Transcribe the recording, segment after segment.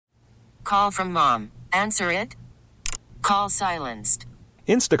Call from mom. Answer it. Call silenced.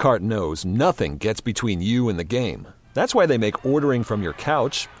 Instacart knows nothing gets between you and the game. That's why they make ordering from your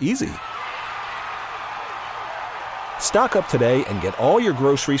couch easy. Stock up today and get all your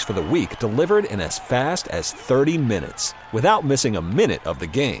groceries for the week delivered in as fast as 30 minutes without missing a minute of the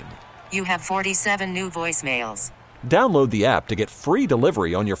game. You have 47 new voicemails. Download the app to get free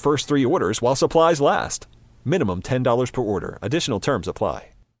delivery on your first 3 orders while supplies last. Minimum $10 per order. Additional terms apply.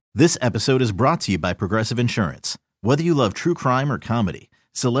 This episode is brought to you by Progressive Insurance. Whether you love true crime or comedy,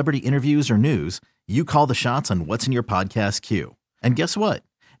 celebrity interviews or news, you call the shots on what's in your podcast queue. And guess what?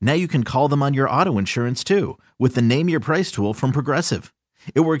 Now you can call them on your auto insurance too with the Name Your Price tool from Progressive.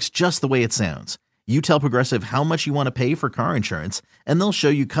 It works just the way it sounds. You tell Progressive how much you want to pay for car insurance, and they'll show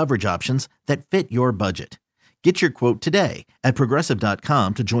you coverage options that fit your budget. Get your quote today at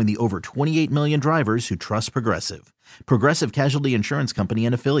Progressive.com to join the over 28 million drivers who trust Progressive. Progressive Casualty Insurance Company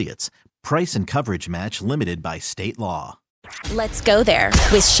and Affiliates. Price and coverage match limited by state law. Let's go there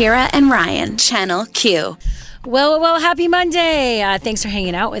with Shira and Ryan, Channel Q. Well, happy Monday. Thanks for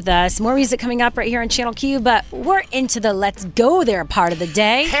hanging out with us. More music coming up right here on Channel Q, but we're into the Let's Go There part of the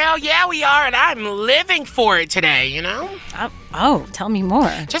day. Hell yeah, we are, and I'm living for it today, you know? Tell me more.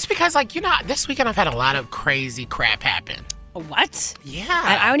 Just because, this weekend I've had a lot of crazy crap happen. What? Yeah.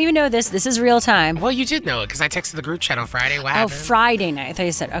 I don't even know this. This is real time. Well, you did know it because I texted the group chat on Friday. What happened? Friday night. I thought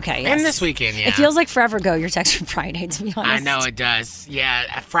you said, okay, yes. And this weekend, yeah. It feels like forever ago you're texting Friday, to be honest. I know it does.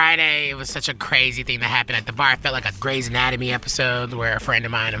 Yeah, Friday, it was such a crazy thing that happened at the bar. It felt like a Grey's Anatomy episode where a friend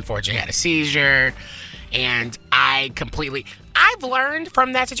of mine unfortunately had a seizure. And I've learned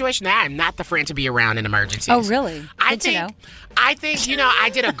from that situation that I'm not the friend to be around in emergencies. Oh, really? I think, I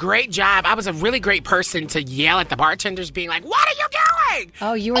did a great job. I was a really great person to yell at the bartenders being like, what are you doing?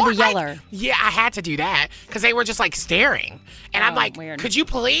 Oh, you were the yeller. I had to do that because they were just staring. And I'm like, weird. Could you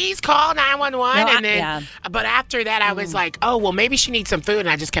please call 911? But after that, I was like, oh, well, maybe she needs some food. And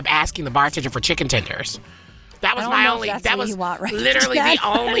I just kept asking the bartender for chicken tenders. That was literally the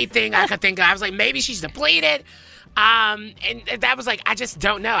only thing I could think of. I was like, maybe she's depleted. And that was I just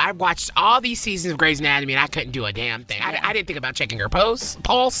don't know. I watched all these seasons of Grey's Anatomy and I couldn't do a damn thing. Yeah. I didn't think about checking her pulse.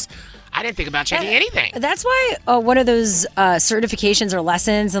 I didn't think about checking anything. That's why one of those certifications or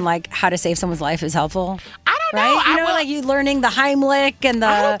lessons in how to save someone's life is helpful. I don't know. Right? You learning the Heimlich and the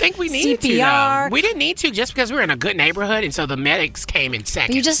I don't think we needed CPR. to, though. We didn't need to just because we were in a good neighborhood, and so the medics came in second.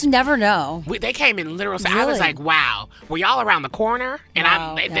 But you just never know. They came in literal second. Really? I was like, wow. Were y'all around the corner?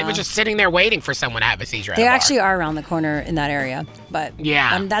 And they were just sitting there waiting for someone to have a seizure. They actually are around the corner in that area. But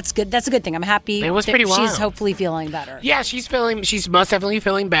yeah, that's good. That's a good thing. I'm happy. It was pretty wild. She's hopefully feeling better. Yeah, she's most definitely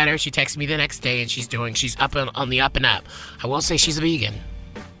feeling better. She texted me the next day, and she's up on the up and up. I will say she's a vegan.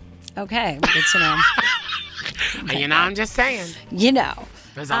 Okay, good to know. Okay. I'm just saying.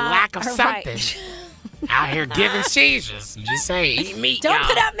 There's a lack of something out here giving seizures. I'm just saying, eat meat, Don't y'all.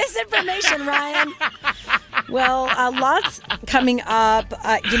 put out misinformation, Ryan. Well, lots coming up.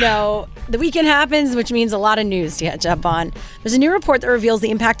 The weekend happens, which means a lot of news to catch up on. There's a new report that reveals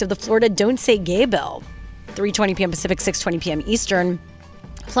the impact of the Florida Don't Say Gay bill, 3:20 p.m. Pacific, 6:20 p.m. Eastern,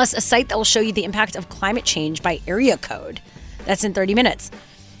 plus a site that will show you the impact of climate change by area code. That's in 30 minutes.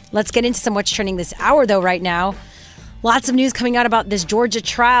 Let's get into some what's trending this hour, though, right now. Lots of news coming out about this Georgia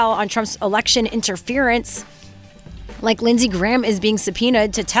trial on Trump's election interference. Lindsey Graham is being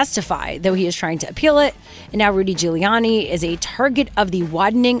subpoenaed to testify, though he is trying to appeal it. And now Rudy Giuliani is a target of the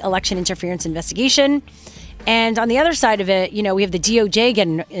widening election interference investigation. And on the other side of it, we have the DOJ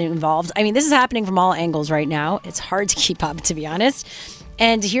getting involved. I mean, this is happening from all angles right now. It's hard to keep up, to be honest.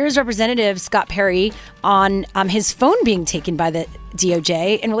 And here's Representative Scott Perry on his phone being taken by the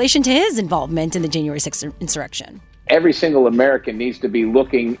DOJ in relation to his involvement in the January 6th insurrection. Every single American needs to be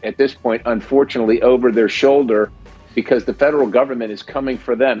looking at this point, unfortunately, over their shoulder because the federal government is coming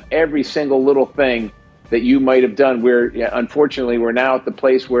for them. Every single little thing that you might have done, unfortunately, we're now at the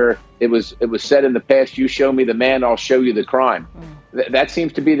place where it was said in the past, you show me the man, I'll show you the crime. That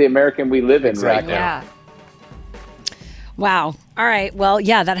seems to be the American we live in right now. Yeah. Wow. All right. Well,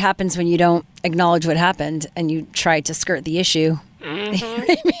 yeah, that happens when you don't acknowledge what happened and you try to skirt the issue.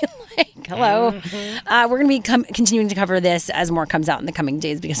 Mm-hmm. Hello. Mm-hmm. We're going to be continuing to cover this as more comes out in the coming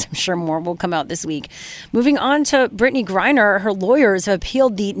days because I'm sure more will come out this week. Moving on to Brittany Griner, her lawyers have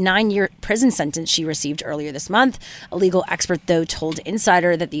appealed the 9-year prison sentence she received earlier this month. A legal expert, though, told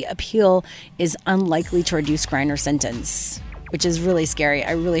Insider that the appeal is unlikely to reduce Griner's sentence, which is really scary.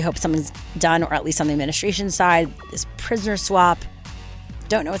 I really hope something's done, or at least on the administration side. This prisoner swap,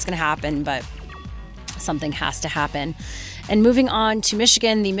 don't know what's going to happen, but something has to happen. And moving on to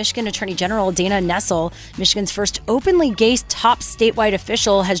Michigan, the Michigan Attorney General, Dana Nessel, Michigan's first openly gay top statewide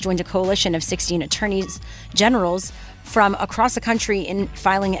official, has joined a coalition of 16 attorneys generals from across the country in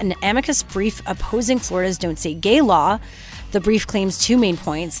filing an amicus brief opposing Florida's Don't Say Gay law. The brief claims two main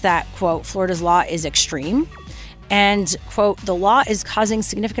points: that, quote, Florida's law is extreme, and, quote, the law is causing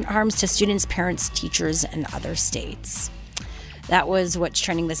significant harms to students, parents, teachers, and other states. That was what's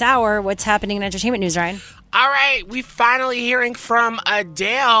trending this hour. What's happening in entertainment news, Ryan? All right, we're finally hearing from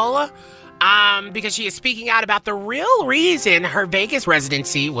Adele because she is speaking out about the real reason her Vegas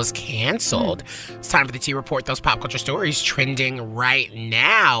residency was canceled. It's time for the T Report, those pop culture stories trending right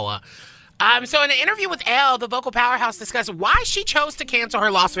now. So in an interview with Elle, the vocal powerhouse discussed why she chose to cancel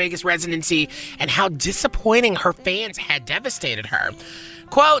her Las Vegas residency and how disappointing her fans had devastated her.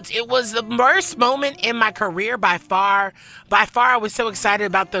 Quote, it was the worst moment in my career by far. By far, I was so excited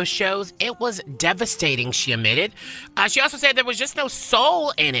about those shows. It was devastating, she admitted. She also said there was just no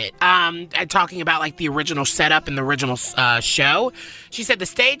soul in it. Talking about like the original setup and the original show. She said the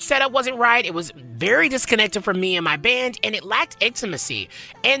stage setup wasn't right. It was very disconnected from me and my band, and it lacked intimacy.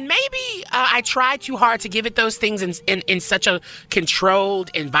 And maybe I tried too hard to give it those things in such a controlled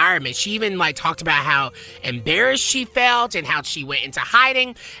environment. She even like talked about how embarrassed she felt and how she went into hiding.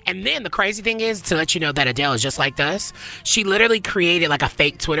 And then the crazy thing is, to let you know that Adele is just like us, she literally created like a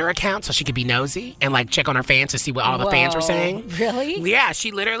fake Twitter account so she could be nosy and like check on her fans to see what all the fans were saying. Really? Yeah, she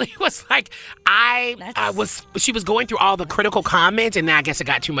literally was like, she was going through all the critical comments, and then I guess it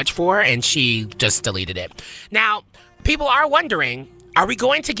got too much for her and she just deleted it. Now, people are wondering, are we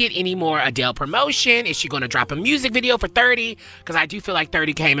going to get any more Adele promotion? Is she going to drop a music video for 30? Because I do feel like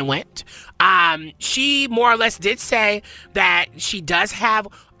 30 came and went. She more or less did say that she does have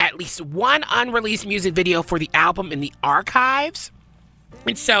at least one unreleased music video for the album in the archives.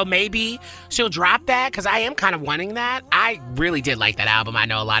 And so maybe she'll drop that, because I am kind of wanting that. I really did like that album. I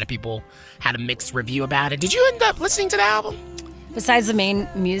know a lot of people had a mixed review about it. Did you end up listening to the album? Besides the main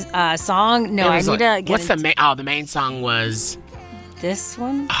song? No, I need to get what's the main? Oh, the main song was... this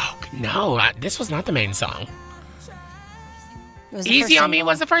one? Oh, no. This was not the main song. Easy on Me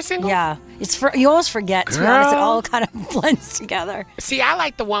was the first single? Yeah. You always forget, to be honest. It all kind of blends together. See, I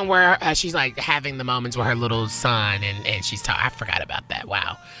like the one where she's like having the moments with her little son and she's talking. I forgot about that.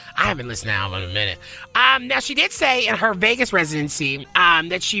 Wow. I haven't listened to the album in a minute. Now, she did say in her Vegas residency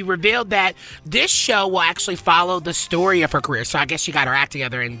that she revealed that this show will actually follow the story of her career. So I guess she got her act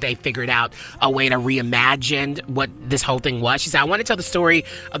together and they figured out a way to reimagine what this whole thing was. She said, I want to tell the story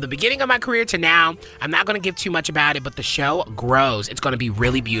of the beginning of my career to now. I'm not going to give too much about it, but the show grows. It's going to be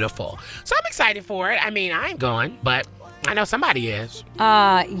really beautiful. So I'm excited for it. I mean, I ain't going, but I know somebody is.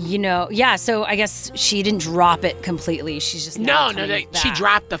 Yeah, so I guess she didn't drop it completely. She's just No, she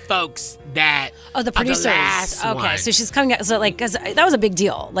dropped the folks that... Oh, the producers. The last one. So she's coming out, so like, because that was a big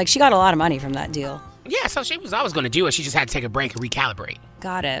deal. Like, she got a lot of money from that deal. Yeah, so she was always going to do it. She just had to take a break and recalibrate.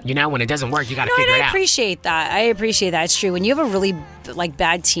 Got it. You know, when it doesn't work, you got to figure it out. I appreciate that. It's true. When you have a really like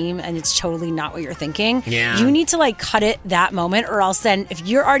bad team and it's totally not what you're thinking, you need to like cut it that moment, or else then if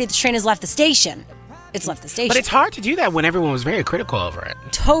you're already, the train has left the station, it's left the station. But it's hard to do that when everyone was very critical over it.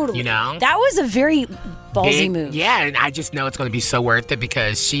 Totally. You know? That was a very ballsy move. Yeah, and I just know it's going to be so worth it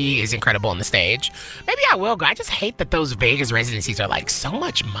because she is incredible on the stage. Maybe I will go. I just hate that those Vegas residencies are like so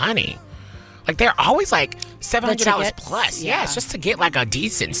much money. Like, they're always like $700 plus. Yeah, it's just to get like a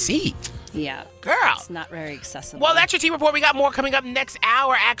decent seat. Yeah. Girl. It's not very accessible. Well, that's your T Report. We got more coming up next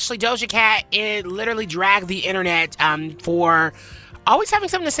hour. Actually, Doja Cat, it literally dragged the internet for always having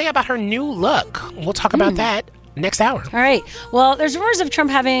something to say about her new look. We'll talk about that next hour. All right. Well, there's rumors of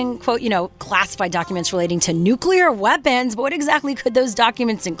Trump having, quote, classified documents relating to nuclear weapons. But what exactly could those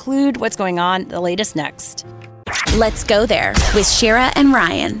documents include? What's going on? The latest next. Let's go there with Shira and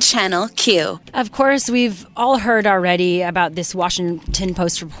Ryan, Channel Q. Of course, we've all heard already about this Washington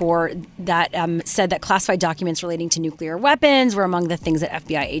Post report that said that classified documents relating to nuclear weapons were among the things that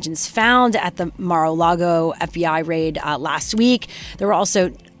FBI agents found at the Mar-a-Lago FBI raid last week. There were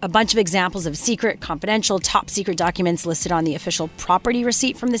also a bunch of examples of secret, confidential, top secret documents listed on the official property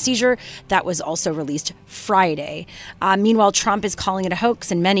receipt from the seizure that was also released Friday. Meanwhile, Trump is calling it a hoax,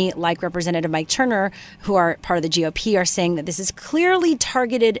 and many, like Representative Mike Turner, who are part of the GOP, are saying that this is clearly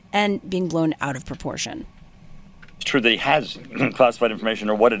targeted and being blown out of proportion. It's true that he has classified information,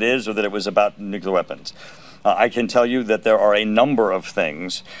 or what it is, or that it was about nuclear weapons. I can tell you that there are a number of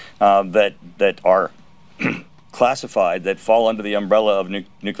things that are classified that fall under the umbrella of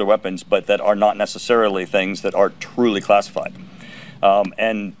nuclear weapons, but that are not necessarily things that are truly classified.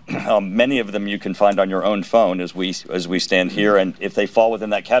 And many of them you can find on your own phone as we stand here, and if they fall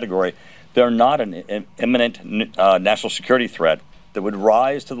within that category, they're not an imminent national security threat that would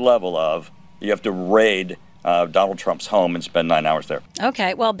rise to the level of you have to raid Donald Trump's home and spend 9 hours there.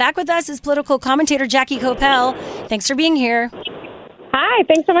 Okay, well, back with us is political commentator Jackie Coppell. Thanks for being here. Hi,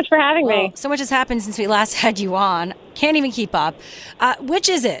 thanks so much for having me. So much has happened since we last had you on. Can't even keep up. Which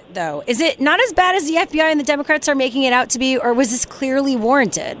is it, though? Is it not as bad as the FBI and the Democrats are making it out to be, or was this clearly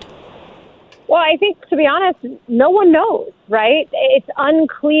warranted? Well, I think, to be honest, no one knows, right? It's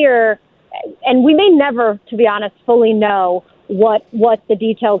unclear, and we may never, to be honest, fully know what the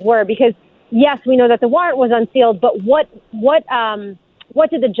details were, because yes, we know that the warrant was unsealed, but what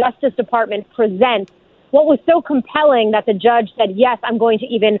did the Justice Department present? What was so compelling that the judge said, yes, I'm going to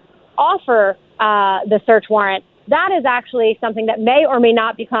even offer the search warrant? That is actually something that may or may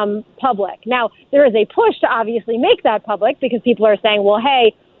not become public. Now, there is a push to obviously make that public because people are saying, well,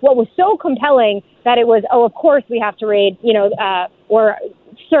 hey, what was so compelling that it was, of course we have to raid, or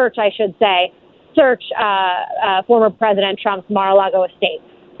search, I should say, former President Trump's Mar-a-Lago estate.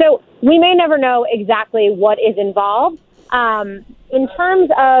 So we may never know exactly what is involved. In terms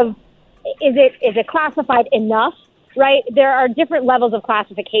of, is it classified enough, right? There are different levels of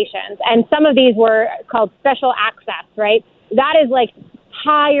classifications, and some of these were called special access, right? That is like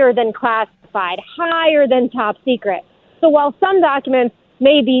higher than classified, higher than top secret. So while some documents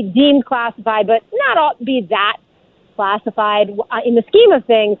may be deemed classified, but not all be that classified in the scheme of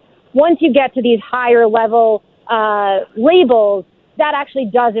things, once you get to these higher level labels, that actually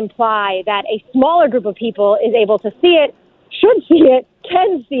does imply that a smaller group of people is able to see it, should see it,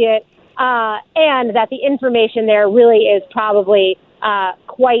 can see it, and that the information there really is probably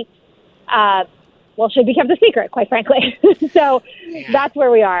should be kept a secret, quite frankly. So That's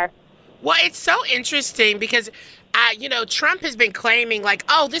where we are. Well, it's so interesting because, Trump has been claiming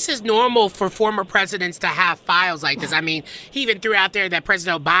this is normal for former presidents to have files like this. I mean, he even threw out there that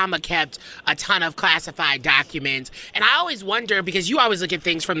President Obama kept a ton of classified documents. And I always wonder, because you always look at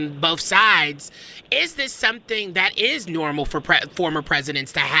things from both sides, is this something that is normal for former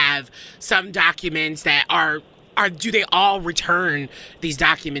presidents to have some documents that do they all return these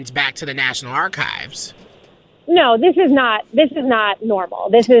documents back to the National Archives? No, this is not normal.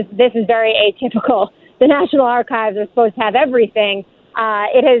 This is very atypical. The National Archives are supposed to have everything.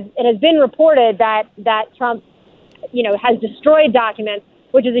 It has been reported that Trump, has destroyed documents,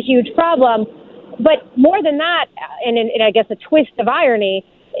 which is a huge problem. But more than that, and I guess a twist of irony,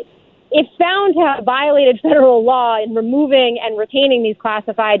 if found to have violated federal law in removing and retaining these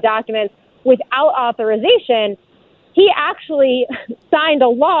classified documents without authorization, he actually signed a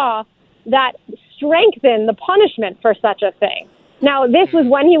law that strengthened the punishment for such a thing. Now, this was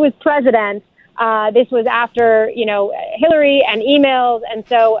when he was president. This was after, Hillary and emails. And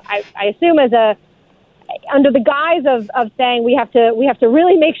so I assume under the guise of saying we have to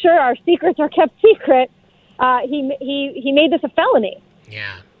really make sure our secrets are kept secret, he made this a felony.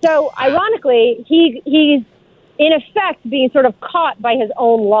 Yeah. So ironically, he's in effect being sort of caught by his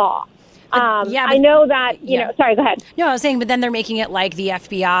own law. I know that, sorry, go ahead. No, I was saying, but then they're making it like the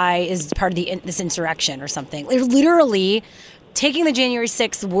FBI is part of this insurrection or something. They're literally taking the January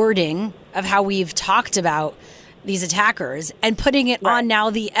 6th wording of how we've talked about these attackers and putting it on now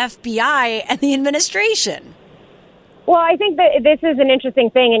the FBI and the administration. Well, I think that this is an interesting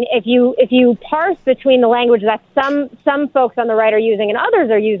thing, and if you parse between the language that some folks on the right are using and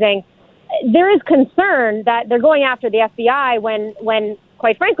others are using, there is concern that they're going after the FBI when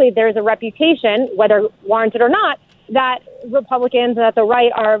quite frankly, there's a reputation, whether warranted or not, that Republicans and that the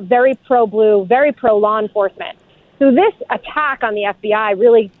right are very pro-blue, very pro-law enforcement. So this attack on the FBI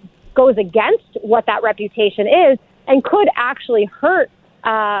really goes against what that reputation is and could actually hurt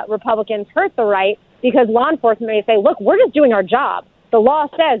Republicans, hurt the right, because law enforcement may say, look, we're just doing our job. The law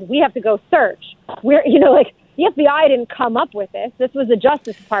says we have to go search. The FBI didn't come up with this. This was the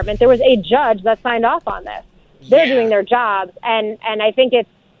Justice Department. There was a judge that signed off on this. They're doing their jobs. And I think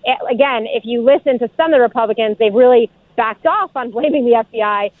again, if you listen to some of the Republicans, they've really backed off on blaming the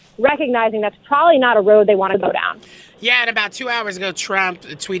FBI, recognizing that's probably not a road they want to go down. Yeah, and about 2 hours ago, Trump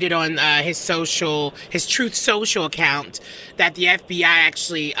tweeted on his Truth Social account that the FBI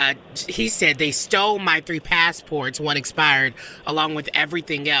actually, he said they stole my 3 passports, one expired, along with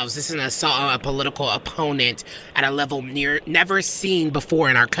everything else. This is an assault on a political opponent at a level never seen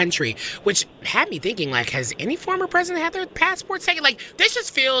before in our country, which had me thinking, has any former president had their passports taken? This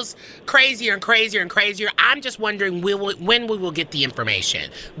just feels crazier and crazier and crazier. I'm just wondering when we will get the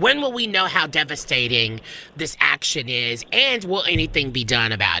information. When will we know how devastating this action is, and will anything be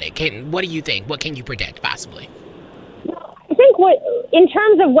done about it? What do you think? What can you predict, possibly? I think in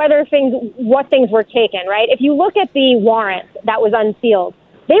terms of what things were taken, right? If you look at the warrant that was unsealed,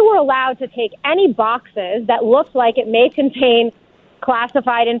 they were allowed to take any boxes that looked like it may contain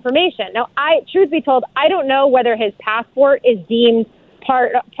classified information. Now, truth be told, I don't know whether his passport is deemed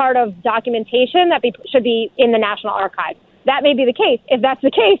part of documentation that should be in the National Archives. That may be the case. If that's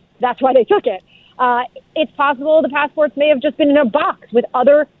the case, that's why they took it. It's possible the passports may have just been in a box with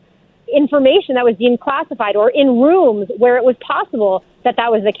other information that was deemed classified, or in rooms where it was possible that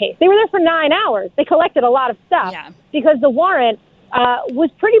was the case. They were there for 9 hours. They collected a lot of stuff because the warrant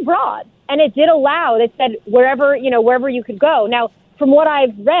was pretty broad, and it did allow. It said wherever you could go. Now, from what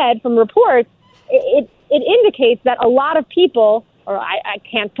I've read from reports, it indicates that a lot of people, or I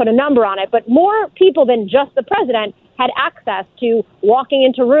can't put a number on it, but more people than just the president had access to walking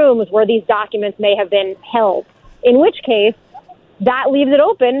into rooms where these documents may have been held. In which case, that leaves it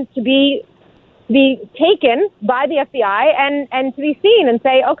open to be taken by the FBI and to be seen and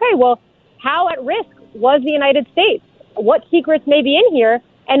say, okay, well, how at risk was the United States? What secrets may be in here,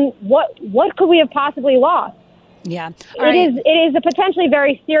 and what could we have possibly lost? Yeah, it is a potentially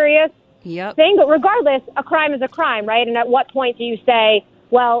very serious thing, but regardless, a crime is a crime, right? And at what point do you say,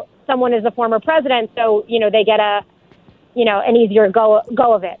 well, someone is a former president, so they get an easier go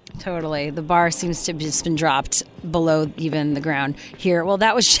of it? Totally. The bar seems to have just been dropped below even the ground here. Well,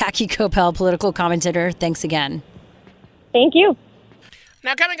 that was Jackie Coppell, political commentator. Thanks again. Thank you.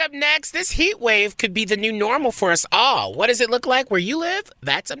 Now, coming up next, this heat wave could be the new normal for us all. What does it look like where you live?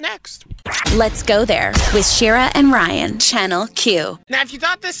 That's up next. Let's go there with Shira and Ryan, Channel Q. Now, if you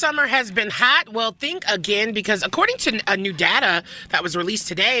thought this summer has been hot, well, think again, because according to a new data that was released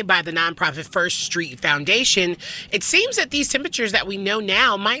today by the nonprofit First Street Foundation, it seems that these temperatures that we know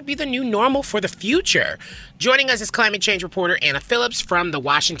now might be the new normal for the future. Joining us is climate change reporter Anna Phillips from The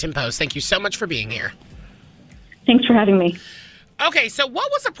Washington Post. Thank you so much for being here. Thanks for having me. Okay, so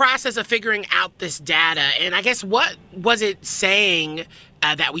what was the process of figuring out this data? And I guess what was it saying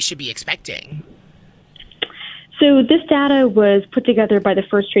that we should be expecting? So this data was put together by the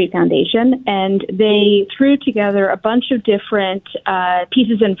First Street Foundation, and they threw together a bunch of different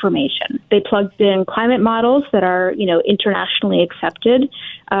pieces of information. They plugged in climate models that are, internationally accepted,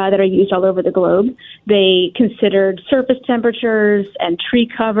 that are used all over the globe. They considered surface temperatures and tree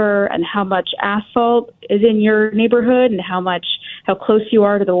cover and how much asphalt is in your neighborhood and how close you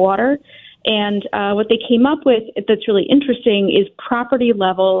are to the water. And what they came up with that's really interesting is property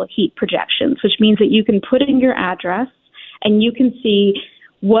level heat projections, which means that you can put in your address and you can see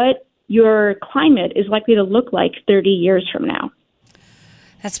what your climate is likely to look like 30 years from now.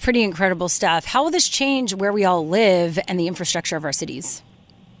 That's pretty incredible stuff. How will this change where we all live and the infrastructure of our cities?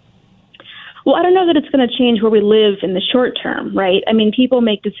 Well, I don't know that it's going to change where we live in the short term, right? I mean, people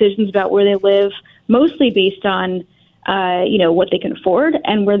make decisions about where they live mostly based on what they can afford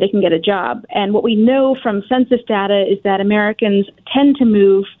and where they can get a job. And what we know from census data is that Americans tend to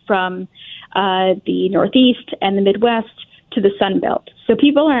move from the Northeast and the Midwest to the Sun Belt. So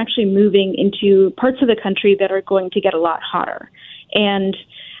people are actually moving into parts of the country that are going to get a lot hotter. And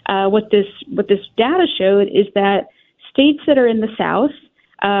what this data showed is that states that are in the South,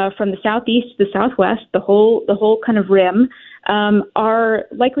 from the Southeast to the Southwest, the whole kind of rim, are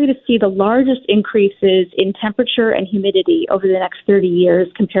likely to see the largest increases in temperature and humidity over the next 30 years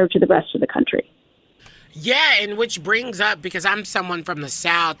compared to the rest of the country. Yeah, and which brings up, because I'm someone from the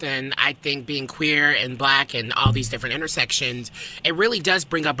South, and I think being queer and Black and all these different intersections, it really does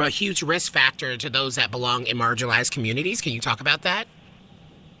bring up a huge risk factor to those that belong in marginalized communities. Can you talk about that?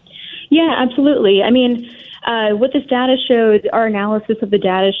 Yeah, absolutely. I mean, what this data showed, our analysis of the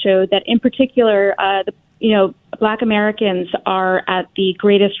data showed that in particular, Black Americans are at the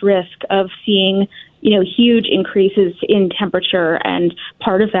greatest risk of seeing, huge increases in temperature. And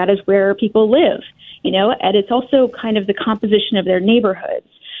part of that is where people live, and it's also kind of the composition of their neighborhoods.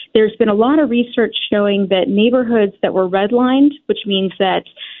 There's been a lot of research showing that neighborhoods that were redlined, which means that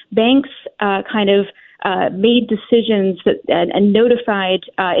banks made decisions and notified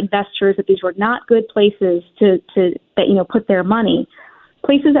investors that these were not good places to put their money.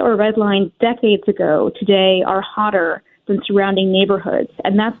 Places that were redlined decades ago today are hotter than surrounding neighborhoods,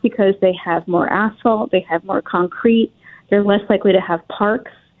 and that's because they have more asphalt, they have more concrete, they're less likely to have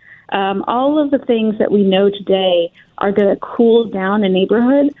parks. All of the things that we know today are going to cool down a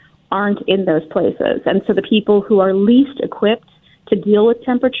neighborhood aren't in those places. And so the people who are least equipped to deal with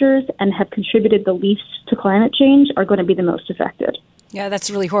temperatures and have contributed the least to climate change are going to be the most affected. Yeah,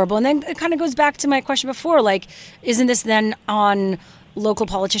 that's really horrible. And then it kind of goes back to my question before, isn't this then on local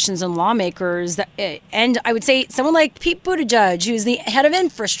politicians and lawmakers? And I would say someone like Pete Buttigieg, who's the head of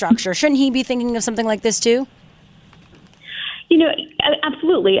infrastructure, shouldn't he be thinking of something like this too?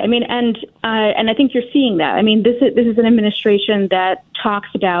 Absolutely. I mean, and I think you're seeing that. I mean, this is an administration that talks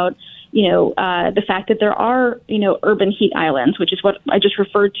about, the fact that there are, urban heat islands, which is what I just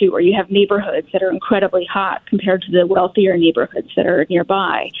referred to, where you have neighborhoods that are incredibly hot compared to the wealthier neighborhoods that are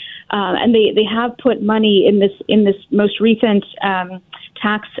nearby. And they have put money in this most recent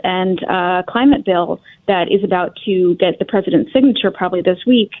tax and climate bill that is about to get the president's signature probably this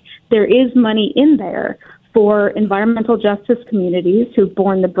week. There is money in there for environmental justice communities who've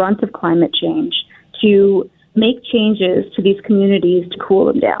borne the brunt of climate change to make changes to these communities to cool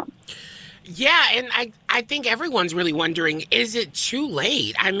them down. Yeah, and I think everyone's really wondering, is it too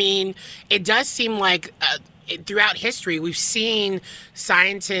late? I mean, it does seem like throughout history, we've seen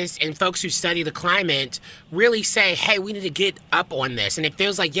scientists and folks who study the climate really say, hey, we need to get up on this. And it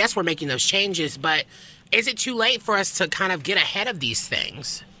feels like, yes, we're making those changes, but is it too late for us to kind of get ahead of these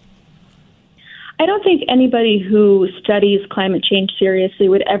things? I don't think anybody who studies climate change seriously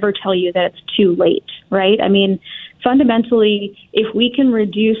would ever tell you that it's too late, right? I mean, fundamentally, if we can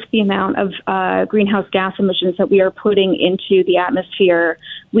reduce the amount of greenhouse gas emissions that we are putting into the atmosphere,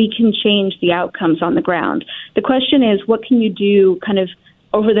 we can change the outcomes on the ground. The question is, what can you do kind of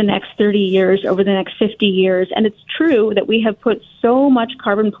over the next 30 years, over the next 50 years? And it's true that we have put so much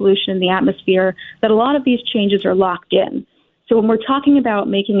carbon pollution in the atmosphere that a lot of these changes are locked in. So when we're talking about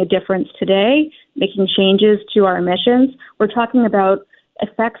making a difference today, making changes to our emissions, we're talking about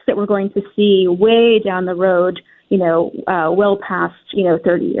effects that we're going to see way down the road, well past,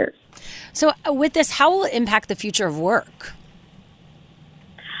 30 years. So with this, how will it impact the future of work?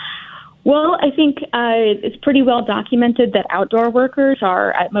 Well, I think it's pretty well documented that outdoor workers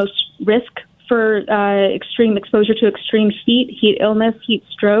are at most risk for extreme exposure to extreme heat illness, heat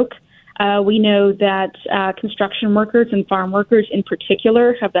stroke. We know that construction workers and farm workers in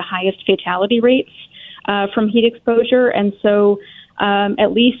particular have the highest fatality rates from heat exposure. And so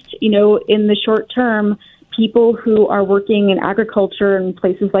at least, in the short term, people who are working in agriculture in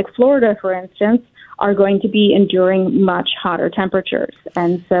places like Florida, for instance, are going to be enduring much hotter temperatures.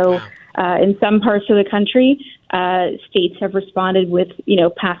 And so in some parts of the country, states have responded with,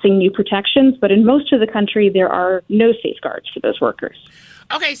 passing new protections. But in most of the country, there are no safeguards for those workers.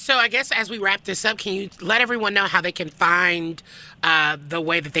 Okay, so I guess as we wrap this up, can you let everyone know how they can find the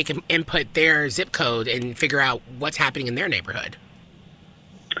way that they can input their zip code and figure out what's happening in their neighborhood?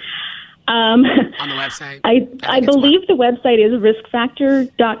 On the website? I believe the website is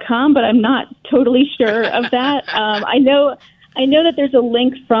riskfactor.com, but I'm not totally sure of that. I know that there's a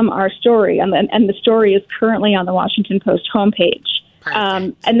link from our story, and the story is currently on the Washington Post homepage.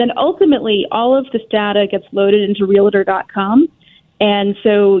 And then ultimately, all of this data gets loaded into Realtor.com. And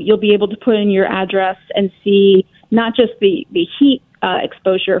so you'll be able to put in your address and see not just the heat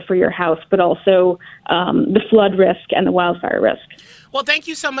exposure for your house, but also the flood risk and the wildfire risk. Well, thank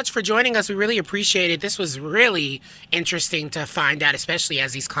you so much for joining us. We really appreciate it. This was really interesting to find out, especially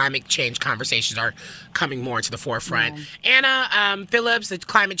as these climate change conversations are coming more to the forefront. Yeah. Anna Phillips, the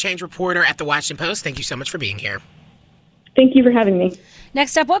climate change reporter at the Washington Post, thank you so much for being here. Thank you for having me.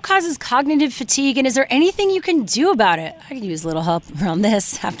 Next up, what causes cognitive fatigue, and is there anything you can do about it? I could use a little help around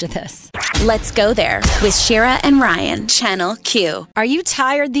this after this. Let's go there with Shira and Ryan, Channel Q. Are you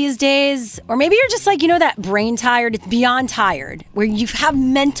tired these days? Or maybe you're just like, that brain tired. It's beyond tired, where you have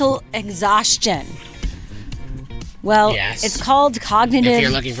mental exhaustion. Well, yes. It's called cognitive... If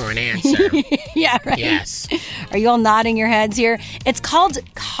you're looking for an answer. Yeah, right. Yes. Are you all nodding your heads here? It's called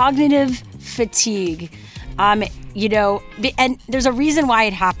cognitive fatigue. And there's a reason why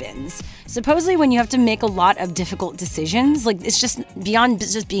it happens. Supposedly when you have to make a lot of difficult decisions, like it's just beyond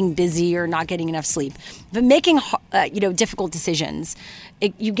just being busy or not getting enough sleep, but making, difficult decisions,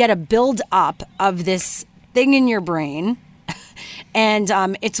 you get a build up of this thing in your brain. And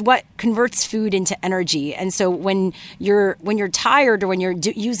it's what converts food into energy. And so when you're tired or when you're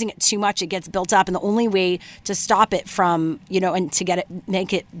using it too much, it gets built up. And the only way to stop it from, and to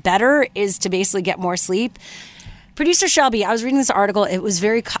make it better is to basically get more sleep. Producer Shelby, I was reading this article. It was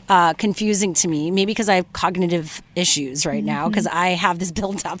very confusing to me, maybe because I have cognitive issues right now, because I have this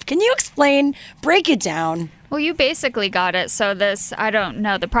built up. Can you break it down? Well, you basically got it. So this, I don't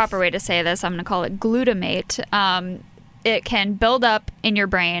know the proper way to say this. I'm going to call it glutamate. It can build up in your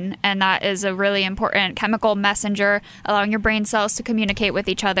brain, and that is a really important chemical messenger, allowing your brain cells to communicate with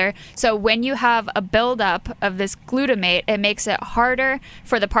each other. So when you have a buildup of this glutamate, it makes it harder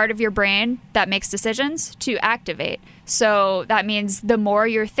for the part of your brain that makes decisions to activate. So that means the more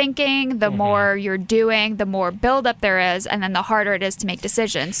you're thinking, the more you're doing, the more buildup there is, and then the harder it is to make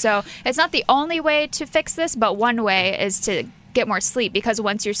decisions. So it's not the only way to fix this, but one way is to get more sleep, because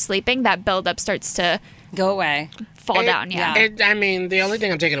once you're sleeping, that buildup starts to go away. fall down. Yeah. I mean, the only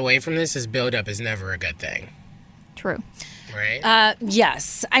thing I'm taking away from this is buildup is never a good thing. True. Right?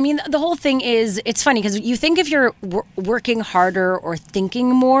 Yes. I mean, the whole thing is, it's funny because you think if you're working harder or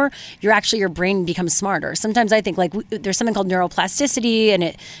thinking more, your brain becomes smarter. Sometimes I think like there's something called neuroplasticity, and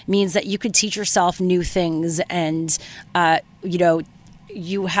it means that you could teach yourself new things. And,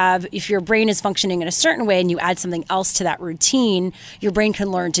 if your brain is functioning in a certain way and you add something else to that routine, your brain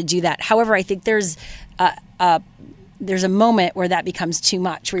can learn to do that. However, I think there's a moment where that becomes too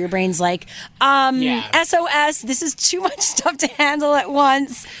much, where your brain's like, SOS, this is too much stuff to handle at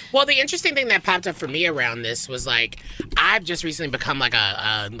once. Well, the interesting thing that popped up for me around this was like, I've just recently become like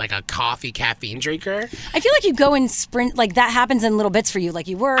a coffee caffeine drinker. I feel like you go and sprint, like that happens in little bits for you, like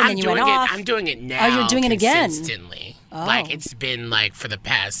you were, and then you went off. I'm doing it now. Oh, you're doing it again? Consistently. Oh. Like, it's been like for the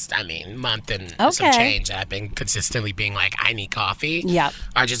past, month and okay. some change that I've been consistently being like, I need coffee. Yep.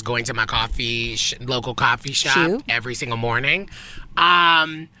 Or just going to my local coffee shop every single morning.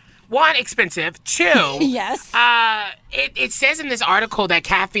 One, expensive. Two. Yes. It says in this article that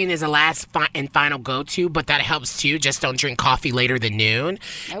caffeine is a last and final go-to, but that helps too. Just don't drink coffee later than noon.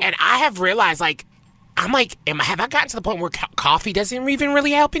 Oh. And I have realized, like, I'm like, have I gotten to the point where coffee doesn't even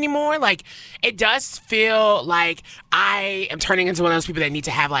really help anymore? Like, it does feel like I am turning into one of those people that need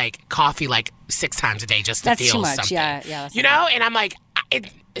to have, like, coffee, like, 6 times a day just to feel something. That's too much, yeah. You know? And I'm like,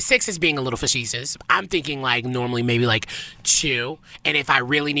 6 is being a little facetious. I'm thinking, like, normally maybe, like, 2. And if I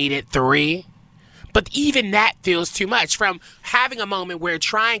really need it, 3. But even that feels too much from having a moment where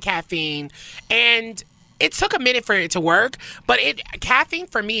trying caffeine, and it took a minute for it to work, but caffeine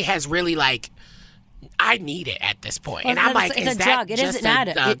for me has really, like, I need it at this point. Well, and I'm like, it's is a that drug. It just is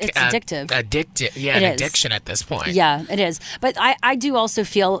it's addictive. An addiction at this point. Yeah, it is. But I do also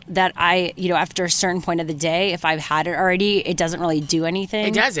feel that after a certain point of the day, if I've had it already, it doesn't really do anything.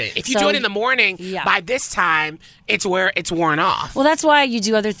 It doesn't. If you do it in the morning, by this time, it's worn off. Well, that's why you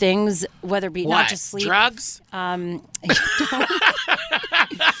do other things, whether it be not just sleep. Drugs?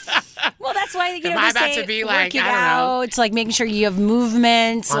 Well, that's why Am I about to be like, working out, it's like making sure you have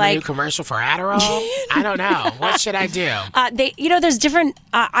movement. On a new commercial for Adderall? I don't know. What should I do? There's different.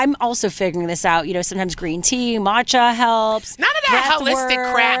 I'm also figuring this out. Sometimes green tea, matcha helps. None of that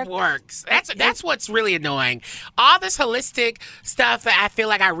holistic crap works. That's what's really annoying. All this holistic stuff that I feel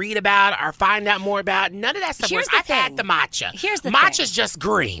like I read about or find out more about, none of that stuff works. I've had the matcha. Matcha's just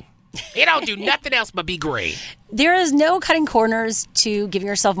green. It don't do nothing else but be green. There is no cutting corners to giving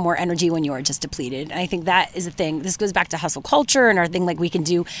yourself more energy when you are just depleted. And I think that is a thing. This goes back to hustle culture and our thing, like we can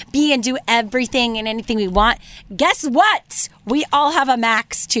do everything and anything we want. Guess what? We all have a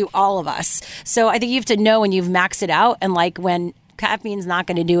max to all of us. So I think you have to know when you've maxed it out and like when caffeine's not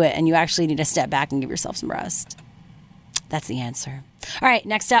going to do it and you actually need to step back and give yourself some rest. That's the answer. All right,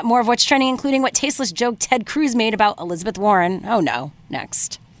 next up, more of what's trending, including what tasteless joke Ted Cruz made about Elizabeth Warren. Oh no,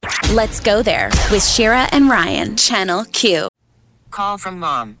 next. Let's go there with Shira and Ryan, Channel Q. Call from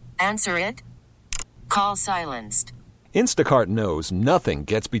mom. Answer it. Call silenced. Instacart knows nothing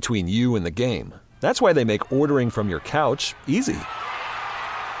gets between you and the game. That's why they make ordering from your couch easy.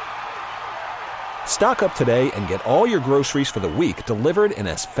 Stock up today and get all your groceries for the week delivered in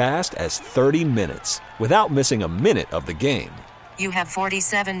as fast as 30 minutes without missing a minute of the game. You have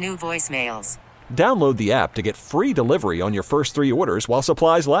 47 new voicemails. Download the app to get free delivery on your first 3 orders while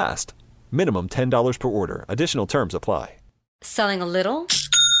supplies last. Minimum $10 per order. Additional terms apply. Selling a little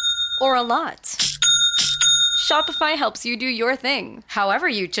or a lot? Shopify helps you do your thing, however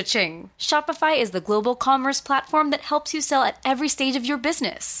you cha-ching. Shopify is the global commerce platform that helps you sell at every stage of your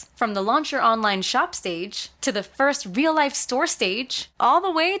business. From the launch your online shop stage, to the first real-life store stage, all the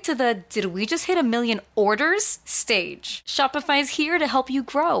way to the did we just hit 1 million orders stage. Shopify is here to help you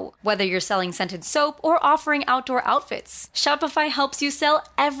grow. Whether you're selling scented soap or offering outdoor outfits, Shopify helps you sell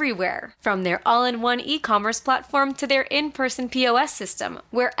everywhere. From their all-in-one e-commerce platform to their in-person POS system,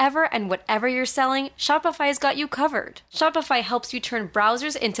 wherever and whatever you're selling, Shopify's got you covered. Shopify helps you turn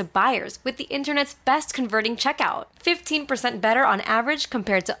browsers into buyers with the internet's best converting checkout. 15% better on average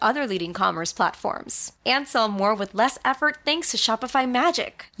compared to other leading commerce platforms. And sell more with less effort thanks to Shopify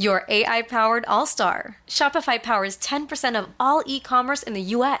Magic, your AI-powered all-star. Shopify powers 10% of all e-commerce in the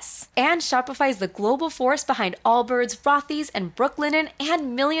U.S. And Shopify is the global force behind Allbirds, Rothy's, and Brooklinen,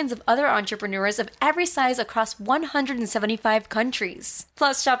 and millions of other entrepreneurs of every size across 175 countries.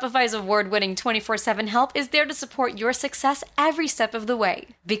 Plus, Shopify's award-winning 24/7 help is there to support your success every step of the way.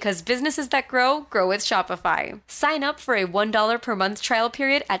 Because businesses that grow with Shopify. Sign up for a $1 per month trial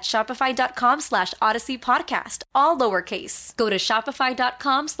period at shopify.com/Odyssey Podcast, all lowercase. Go to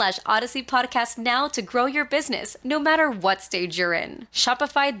shopify.com/Odyssey Podcast now to grow your business, no matter what stage you're in.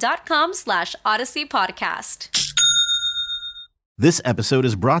 Shopify.com/Odyssey Podcast. This episode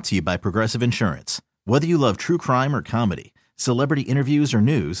is brought to you by Progressive Insurance. Whether you love true crime or comedy, celebrity interviews or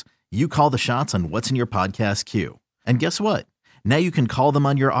news, you call the shots on what's in your podcast queue. And guess what? Now you can call them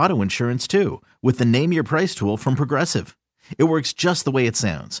on your auto insurance too with the Name Your Price tool from Progressive. It works just the way it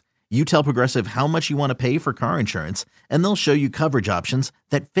sounds. You tell Progressive how much you want to pay for car insurance, and they'll show you coverage options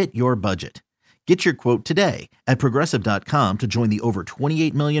that fit your budget. Get your quote today at Progressive.com to join the over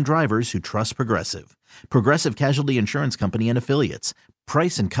 28 million drivers who trust Progressive. Progressive Casualty Insurance Company and Affiliates.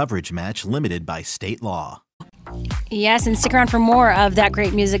 Price and coverage match limited by state law. Yes, and stick around for more of that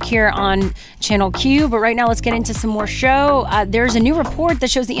great music here on Channel Q. But right now, let's get into some more show. There's a new report that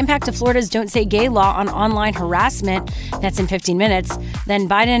shows the impact of Florida's Don't Say Gay law on online harassment. That's in 15 minutes. Then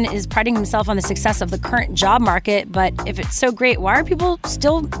Biden is priding himself on the success of the current job market. But if it's so great, why are people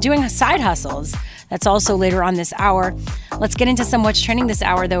still doing side hustles? That's also later on this hour. Let's get into some what's trending this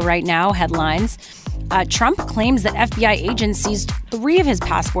hour, though, right now. Headlines. Trump claims that FBI agents seized 3 of his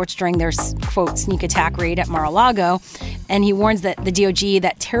passports during their, quote, sneak attack raid at Mar-a-Lago. And he warns that the DOJ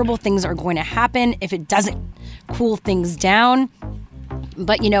that terrible things are going to happen if it doesn't cool things down.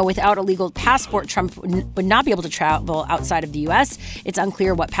 But, without a legal passport, Trump would not be able to travel outside of the U.S. It's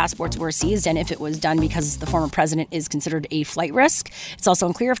unclear what passports were seized and if it was done because the former president is considered a flight risk. It's also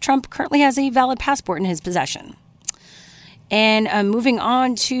unclear if Trump currently has a valid passport in his possession. And moving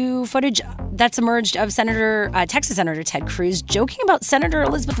on to footage that's emerged of Texas Senator Ted Cruz joking about Senator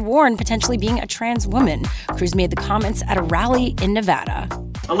Elizabeth Warren potentially being a trans woman. Cruz made the comments at a rally in Nevada.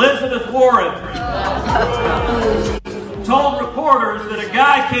 Elizabeth Warren told reporters that a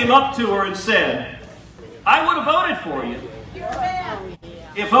guy came up to her and said, "I would have voted for you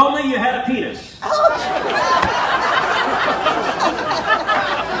if only you had a penis."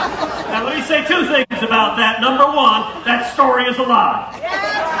 Now, let me say 2 things about that. Number 1, that story is a lie.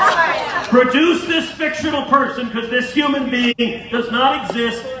 Produce this fictional person because this human being does not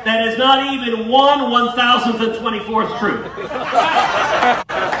exist. That is not even 1/1024th true.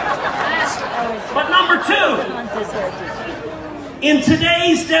 But number 2, in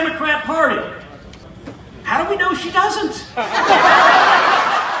today's Democrat Party, how do we know she doesn't?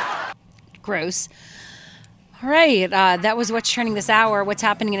 Gross. All right, that was what's trending this hour. What's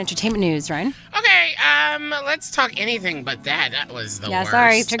happening in entertainment news, Ryan? Okay, let's talk anything but that. That was the worst. Yeah,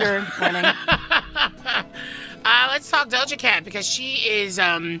 sorry, trigger warning. Let's talk Doja Cat because she is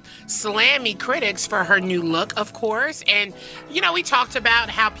slamming critics for her new look, of course. And, we talked about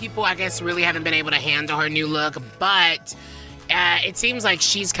how people, I guess, really haven't been able to handle her new look, but it seems like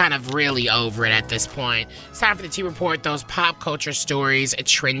she's kind of really over it at this point. It's time for the T Report, those pop culture stories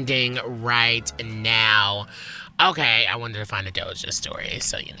trending right now. Okay, I wanted to find a Doja story,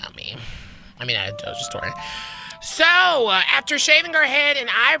 so you know me. I mean, a Doja story. So, after shaving her head and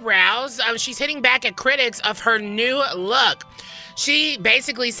eyebrows, she's hitting back at critics of her new look. She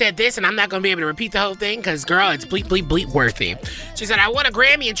basically said this, and I'm not going to be able to repeat the whole thing because, girl, it's bleep, bleep, bleep worthy. She said, "I won a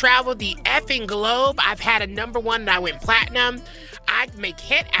Grammy and traveled the effing globe. I've had a #1 and I went platinum. I make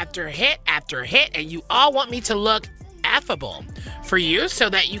hit after hit after hit, and you all want me to look affable for you so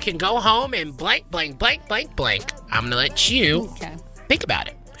that you can go home and blank, blank, blank, blank, blank. I'm going to let you think about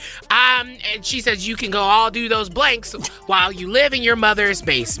it." And she says you can go all do those blanks while you live in your mother's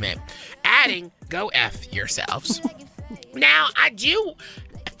basement. Adding, go F yourselves. Now, I do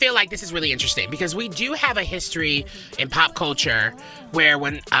feel like this is really interesting because we do have a history in pop culture where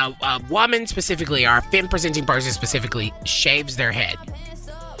when a woman specifically, or a femme-presenting person specifically, shaves their head,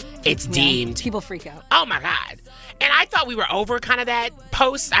 it's deemed... People freak out. Oh, my God. And I thought we were over kind of that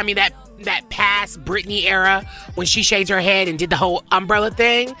that past Britney era when she shaved her head and did the whole umbrella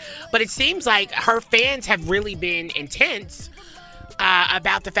thing. But it seems like her fans have really been intense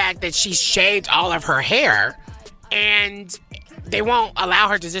about the fact that she shaved all of her hair. And they won't allow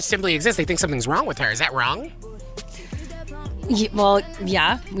her to just simply exist. They think something's wrong with her. Is that wrong?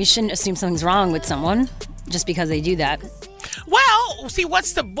 Yeah. We shouldn't assume something's wrong with someone just because they do that. Well, see,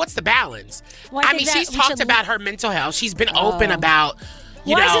 what's the balance? Well, I mean, she's talked about her mental health. She's been open about,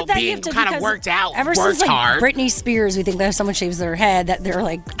 being kind of worked out, ever worked since, hard. Britney Spears, we think that if someone shaves their head, that they're,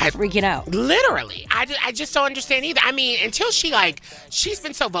 freaking out. Literally. I just don't understand either. I mean, until she's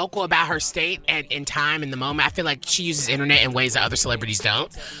been so vocal about her state and time in the moment. I feel like she uses internet in ways that other celebrities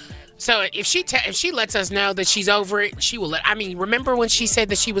don't. So if she lets us know that she's over it, she will remember when she said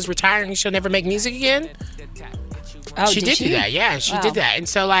that she was retiring and she'll never make music again? Oh, she did do that. Yeah, she did that. And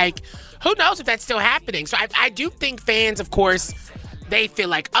so, who knows if that's still happening? So I do think fans, of course, they feel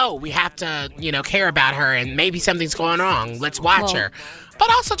like, oh, we have to, care about her and maybe something's going wrong. Let's watch her.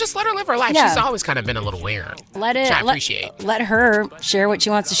 But also just let her live her life. Yeah. She's always kind of been a little weird. Which I appreciate. Let her share what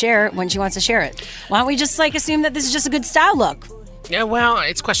she wants to share when she wants to share it. Why don't we just assume that this is just a good style look? Yeah, well,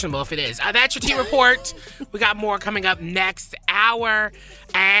 it's questionable if it is. That's your Tea Report. We got more coming up next hour.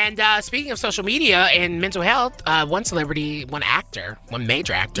 And speaking of social media and mental health, one celebrity, one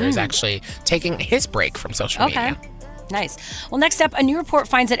major actor is actually taking his break from social media. Nice. Well, next up, a new report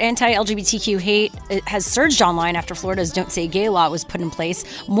finds that anti-LGBTQ hate has surged online after Florida's Don't Say Gay law was put in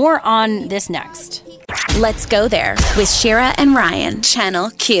place. More on this next. Let's go there with Shira and Ryan, Channel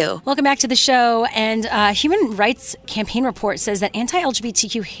Q. Welcome back to the show. And Human Rights Campaign report says that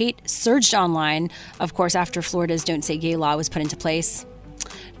anti-LGBTQ hate surged online, of course, after Florida's Don't Say Gay law was put into place.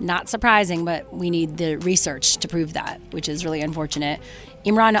 Not surprising, but we need the research to prove that, which is really unfortunate.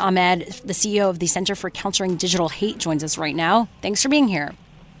 Imran Ahmed, the CEO of the Center for Countering Digital Hate, joins us right now. Thanks for being here.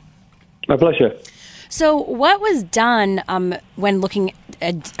 My pleasure. So what was done when looking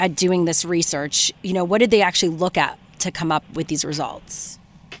at doing this research? What did they actually look at to come up with these results?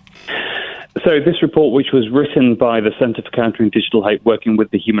 So this report, which was written by the Center for Countering Digital Hate, working with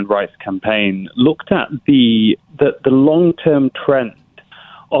the Human Rights Campaign, looked at the long-term trend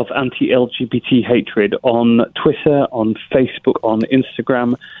of anti-LGBT hatred on Twitter, on Facebook, on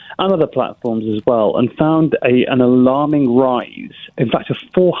Instagram, and other platforms as well, and found an alarming rise, in fact a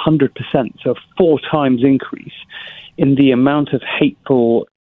 400%, so a 4 times increase in the amount of hateful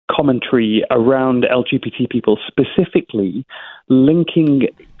commentary around LGBT people, specifically linking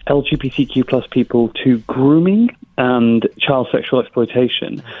LGBTQ plus people to grooming and child sexual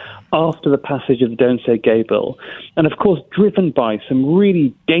exploitation after the passage of the Don't Say Gay bill. And of course, driven by some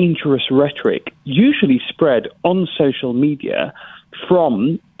really dangerous rhetoric, usually spread on social media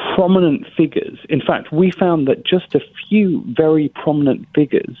from prominent figures. In fact, we found that just a few very prominent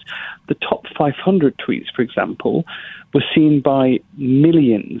figures, the top 500 tweets, for example, were seen by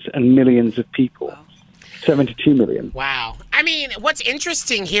millions and millions of people. 72 million. Wow. I mean, what's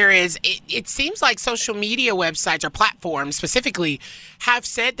interesting here is it seems like social media websites or platforms specifically have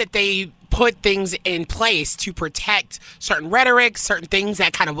said that they put things in place to protect certain rhetoric, certain things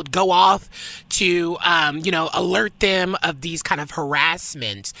that kind of would go off to, alert them of these kind of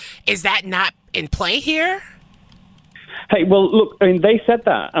harassment. Is that not in play here? Hey, well, look, I mean, they said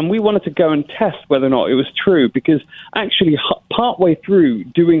that, and we wanted to go and test whether or not it was true, because actually partway through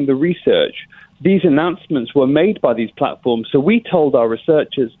doing the research, these announcements were made by these platforms. So we told our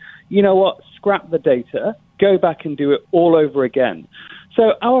researchers, you know what, scrap the data, go back and do it all over again.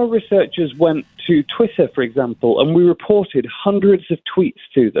 So our researchers went to Twitter, for example, and we reported hundreds of tweets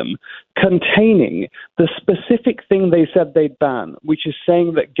to them containing the specific thing they said they'd ban, which is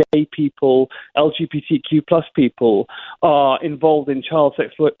saying that gay people, LGBTQ plus people, are involved in child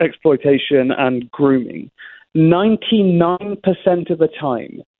exploitation and grooming. 99% of the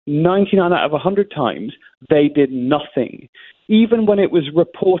time, 99 out of 100 times, they did nothing, even when it was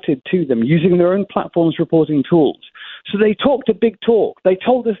reported to them using their own platforms reporting tools. So they talked a big talk. They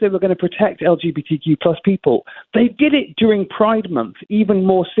told us they were going to protect LGBTQ plus people. They did it during Pride Month, even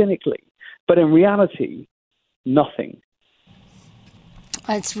more cynically. But in reality, nothing.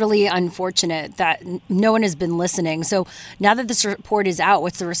 It's really unfortunate that no one has been listening. So now that this report is out,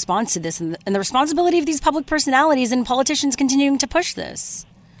 what's the response to this and the responsibility of these public personalities and politicians continuing to push this?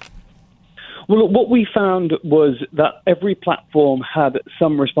 Well, what we found was that every platform had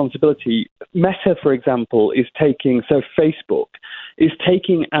some responsibility. Meta, for example, Facebook is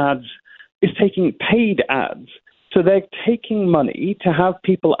taking ads, is taking paid ads. So they're taking money to have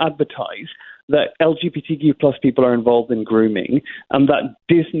people advertise that LGBTQ plus people are involved in grooming, and that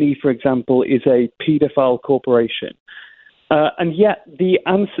Disney, for example, is a paedophile corporation. And yet the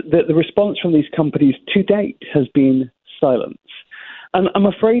response from these companies to date has been silence. And I'm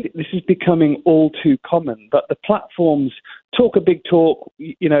afraid this is becoming all too common, that the platforms talk a big talk,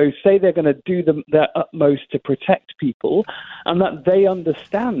 say they're going to do their utmost to protect people, and that they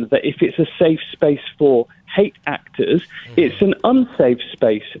understand that if it's a safe space for hate actors, it's an unsafe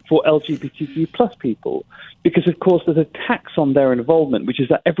space for LGBTQ plus people. Because, of course, there's a tax on their involvement, which is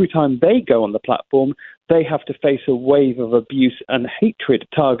that every time they go on the platform, they have to face a wave of abuse and hatred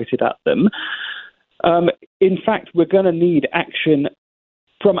targeted at them. In fact, we're going to need action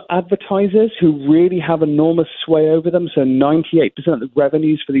from advertisers who really have enormous sway over them. So 98% of the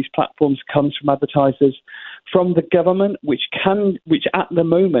revenues for these platforms comes from advertisers. From the government, which at the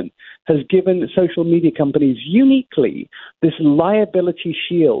moment has given social media companies uniquely this liability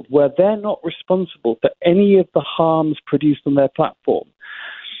shield where they're not responsible for any of the harms produced on their platform.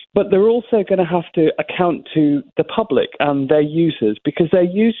 But they're also going to have to account to the public and their users, because their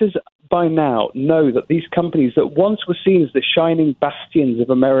users by now know that these companies that once were seen as the shining bastions of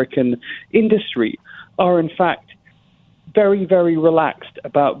American industry are in fact very, very relaxed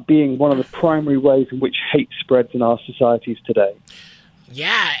about being one of the primary ways in which hate spreads in our societies today.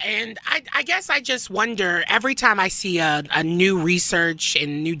 Yeah, and I guess I just wonder, every time I see a new research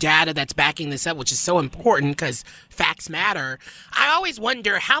and new data that's backing this up, which is so important because facts matter, I always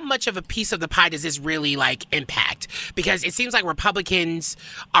wonder how much of a piece of the pie does this really impact? Because it seems like Republicans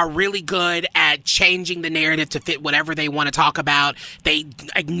are really good at changing the narrative to fit whatever they want to talk about. They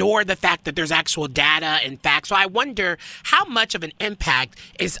ignore the fact that there's actual data and facts. So I wonder how much of an impact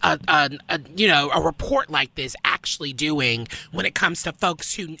is a report like this actually doing when it comes to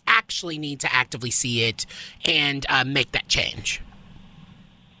folks who actually need to actively see it and make that change.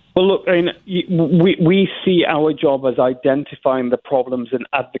 Well, look, we see our job as identifying the problems and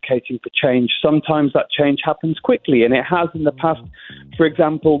advocating for change. Sometimes that change happens quickly, and it has in the past. For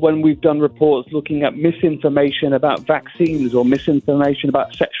example, when we've done reports looking at misinformation about vaccines or misinformation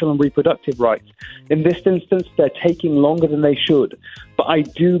about sexual and reproductive rights. In this instance, they're taking longer than they should. But I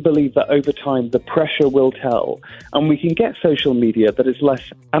do believe that over time, the pressure will tell, and we can get social media that is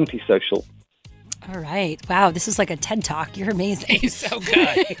less antisocial. All right. Wow, this is like a TED Talk. You're amazing. He's so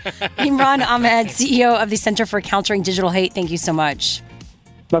good. Imran Ahmed, CEO of the Center for Countering Digital Hate. Thank you so much.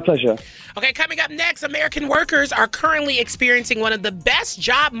 My pleasure. Okay, coming up next, American workers are currently experiencing one of the best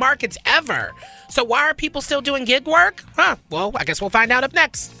job markets ever. So why are people still doing gig work? Well, I guess we'll find out up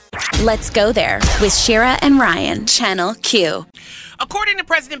next. Let's go there with Shira and Ryan, Channel Q. According to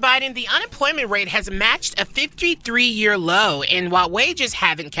President Biden, the unemployment rate has matched a 53-year low, and while wages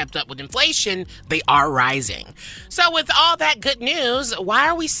haven't kept up with inflation, they are rising. So with all that good news, why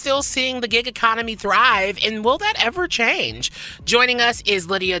are we still seeing the gig economy thrive, and will that ever change? Joining us is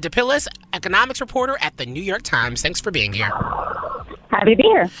Lydia DePillis, economics reporter at the New York Times. Thanks for being here. Happy to be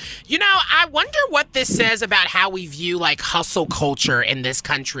here. You know, I wonder what this says about how we view hustle culture in this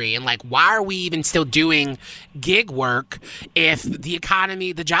country, and why are we even still doing gig work if the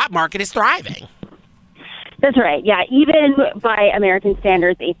economy, the job market is thriving? That's right. Yeah, even by American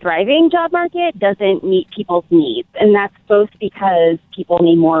standards, a thriving job market doesn't meet people's needs. And that's both because people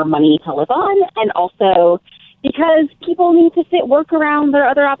need more money to live on, and also because people need to work around their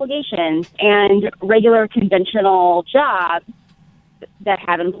other obligations, and regular conventional jobs that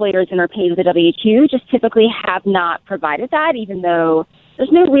have employers and are paid with a W-2 just typically have not provided that, even though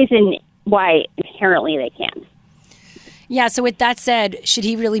there's no reason why inherently they can. Yeah, so with that said, should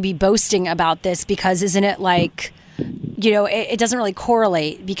he really be boasting about this? Because isn't it it doesn't really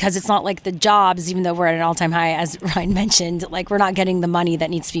correlate, because it's not like the jobs, even though we're at an all-time high, as Ryan mentioned, we're not getting the money that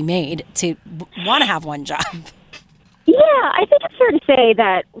needs to be made to want to have one job. Yeah, I think it's fair to say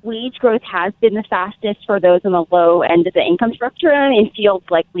that wage growth has been the fastest for those on the low end of the income spectrum in fields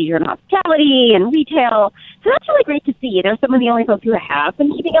like leisure and hospitality and retail. So that's really great to see. They're some of the only folks who have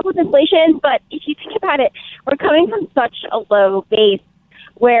been keeping up with inflation. But if you think about it, we're coming from such a low base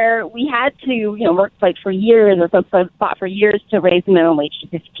where we had to, work for years, or folks fought for years to raise the minimum wage to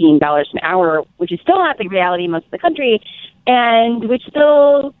 $15 an hour, which is still not the reality in most of the country, and which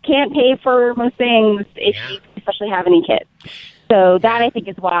still can't pay for most things if you especially have any kids. So that, I think,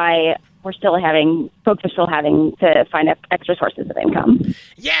 is why folks are still having to find extra sources of income.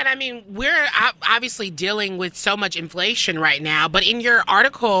 Yeah, and I mean, we're obviously dealing with so much inflation right now, but in your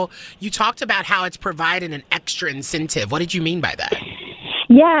article, you talked about how it's provided an extra incentive. What did you mean by that?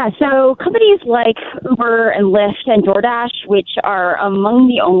 Yeah, so companies like Uber and Lyft and DoorDash, which are among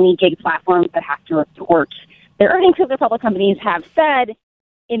the only gig platforms that have to report their earnings because they're public companies, have said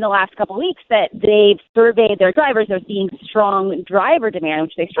in the last couple of weeks that they've surveyed their drivers. They're seeing strong driver demand,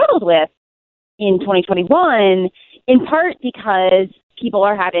 which they struggled with in 2021, in part because people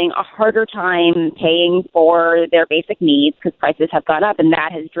are having a harder time paying for their basic needs because prices have gone up, and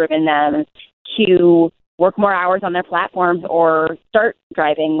that has driven them to work more hours on their platforms or start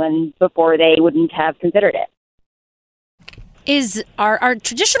driving when before they wouldn't have considered it. Are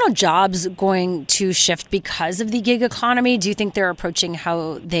traditional jobs going to shift because of the gig economy? Do you think they're approaching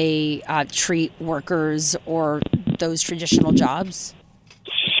how they treat workers or those traditional jobs?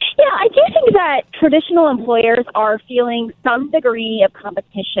 Yeah, I do think that traditional employers are feeling some degree of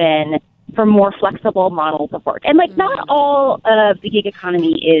competition for more flexible models of work. And not all of the gig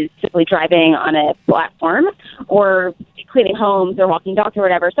economy is simply driving on a platform or cleaning homes or walking dogs or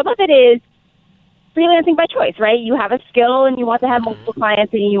whatever. Some of it is freelancing by choice, right? You have a skill and you want to have multiple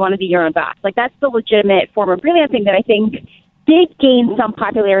clients and you want to be your own boss. That's the legitimate form of freelancing that I think did gain some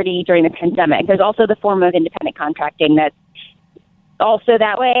popularity during the pandemic. There's also the form of independent contracting that's also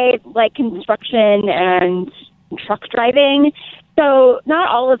that way, like construction and truck driving. So not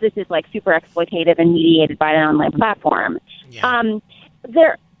all of this is super exploitative and mediated by an online platform. Yeah.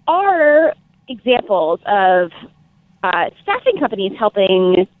 There are examples of staffing companies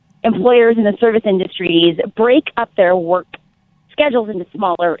helping employers in the service industries break up their work schedules into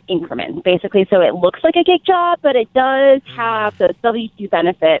smaller increments, basically, so it looks like a gig job, but it does have those W-2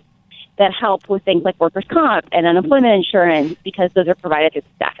 benefits that help with things like workers' comp and unemployment insurance because those are provided through the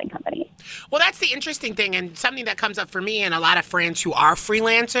staffing companies. Well, that's the interesting thing, and something that comes up for me and a lot of friends who are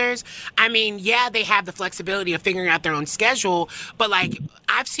freelancers. I mean, yeah, they have the flexibility of figuring out their own schedule, but like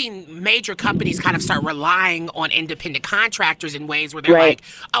I've seen major companies kind of start relying on independent contractors in ways where they're like,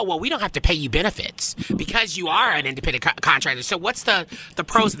 oh, well, we don't have to pay you benefits because you are an independent contractor. So what's the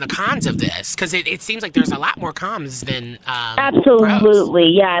pros and the cons of this? Because it seems like there's a lot more cons than Absolutely,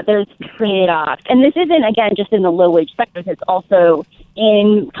 pros. Yeah, there's trade-offs. And this isn't, again, just in the low-wage sectors. It's also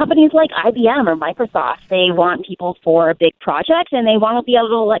in companies like IBM or Microsoft. They want people for big projects, and they want to be able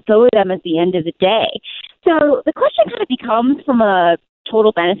to let go of them at the end of the day. So the question kind of becomes, from a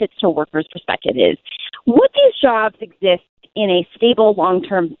total benefits to workers perspective, is would these jobs exist in a stable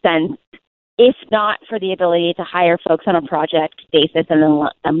long-term sense if not for the ability to hire folks on a project basis and then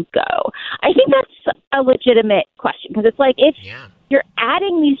let them go? I think that's a legitimate question, because it's like if you're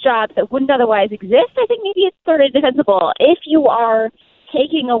adding these jobs that wouldn't otherwise exist, I think maybe it's sort of defensible. If you are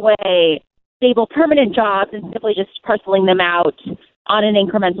taking away stable permanent jobs and simply just parceling them out on an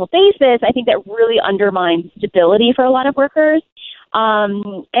incremental basis, I think that really undermines stability for a lot of workers.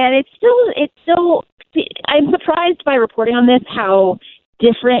 And it's still, I'm surprised by reporting on this how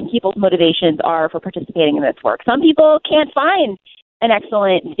different people's motivations are for participating in this work. Some people can't find an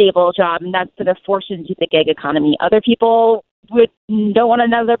excellent, stable job, and that's sort of forced into the gig economy. Other people don't want to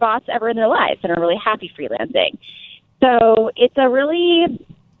know their boss ever in their lives and are really happy freelancing. So it's a really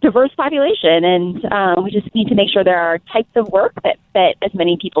diverse population, and we just need to make sure there are types of work that fit as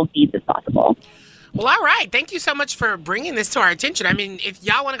many people's needs as possible. Well, all right. Thank you so much for bringing this to our attention. I mean, if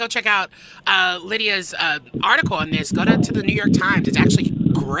y'all want to go check out Lydia's article on this, go to the New York Times. It's actually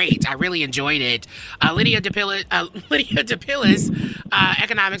great. I really enjoyed it. Lydia DePillis,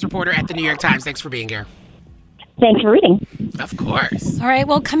 economics reporter at the New York Times. Thanks for being here. Thanks for reading. Of course. All right.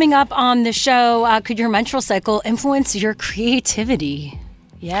 Well, coming up on the show, could your menstrual cycle influence your creativity?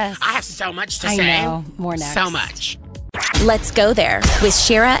 Yes. I have so much to say. I know. More next. So much. Let's go there with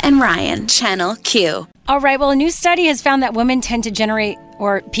Shira and Ryan, Channel Q. All right. Well, a new study has found that women tend to generate,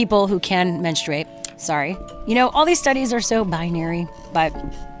 or people who can menstruate, sorry. You know, all these studies are so binary, but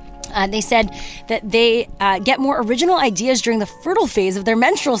they said that they get more original ideas during the fertile phase of their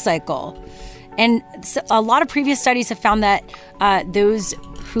menstrual cycle. And a lot of previous studies have found that those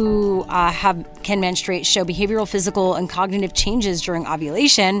who can menstruate show behavioral, physical, and cognitive changes during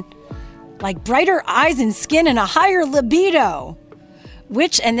ovulation, like brighter eyes and skin and a higher libido,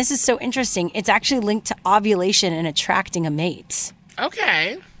 which, and this is so interesting, it's actually linked to ovulation and attracting a mate.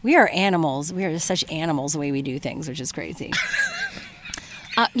 Okay. We are animals. We are such animals the way we do things, which is crazy.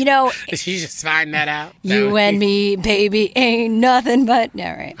 You know. Did you just find that out? You and me, baby, ain't nothing but. No,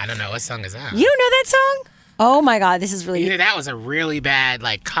 right. I don't know. What song is that? You don't know that song? Oh my God, this is really. Either that was a really bad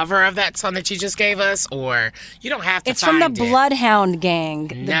cover of that song that you just gave us, or you don't have to. It's from the Bloodhound Gang,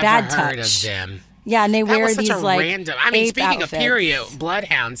 the Never Bad heard Touch. Of them. Yeah, and they wear was such these a random. I mean, speaking outfits. Of period,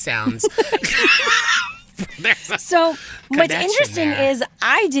 Bloodhound sounds. So what's interesting is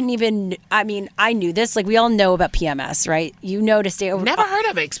I knew this. Like, we all know about PMS, right? You know to stay over. Never heard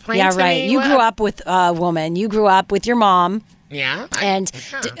of it. Explain to me. Yeah, right. You grew up with a woman. You grew up with your mom. Yeah. And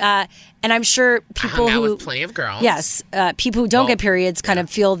I'm sure people I hung out who with plenty of girls. Yes, people who don't get periods kind of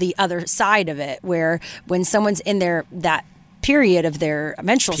feel the other side of it, where when someone's in that period of their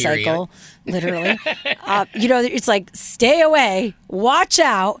menstrual cycle, literally, it's like, stay away, watch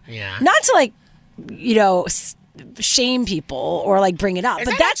out. Yeah. Not to shame people or bring it up,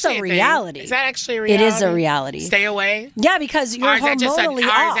 but that's a reality. Is that actually a reality? It is a reality. Stay away? Yeah, because you're hormonally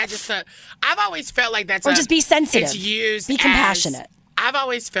off. Is that just I've always felt like that's or just be sensitive. It's used be compassionate. I've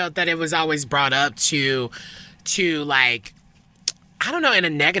always felt that it was always brought up to I don't know, in a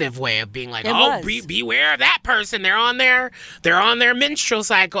negative way of being like, beware of that person. They're on their menstrual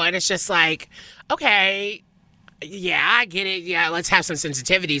cycle. And it's just like, okay, yeah, I get it. Yeah, let's have some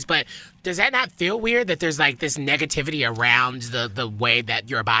sensitivities. But does that not feel weird that there's this negativity around the way that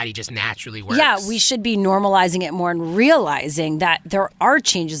your body just naturally works? Yeah, we should be normalizing it more and realizing that there are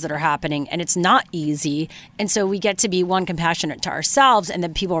changes that are happening and it's not easy. And so we get to be, one, compassionate to ourselves, and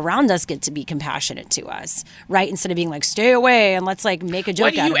then people around us get to be compassionate to us, right? Instead of being like, stay away and let's make a joke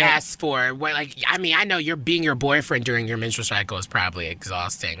out of it. What do you ask for? I know you're being your boyfriend during your menstrual cycle is probably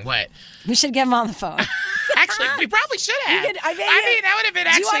exhausting. What? We should get him on the phone. Actually, we probably should have. That would have been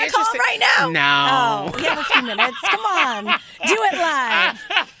actually interesting. Do you want to call him right now? No. Oh, we have a few minutes. Come on. Do it live.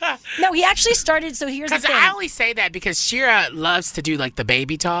 No, he actually started. So here's the thing. Because I only say that because Shira loves to do like the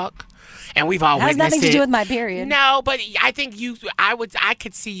baby talk. And we've all witnessed it. Has nothing to do with my period. No, but I think I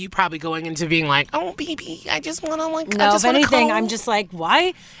could see you probably going into being like, oh, baby, I just want to like. No, if anything, I'm just like,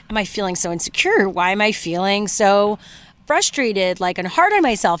 why am I feeling so insecure? Why am I feeling so frustrated, like, and hard on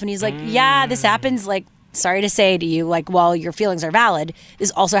myself? And he's like, yeah, this happens. Like, sorry to say to you, like, while your feelings are valid,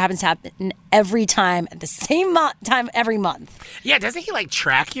 this also happens to happen every time at the same time every month. Yeah, doesn't he like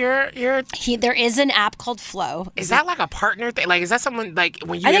track your? There is an app called Flow. Is that like a partner thing? Like, is that someone like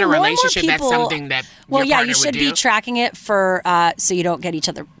when you're in a relationship? That's something that your partner you should would be do? tracking it for so you don't get each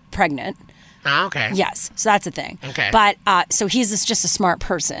other pregnant. Oh, okay. Yes, so that's a thing. Okay. But so he's just a smart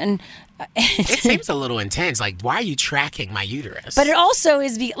person. It seems a little intense. Like, why are you tracking my uterus? But it also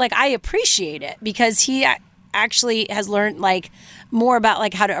is like I appreciate it because he actually has learned like more about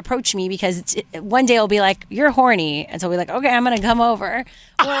like how to approach me because one day I'll be like, you're horny, and so we'll be like, okay, I'm gonna come over.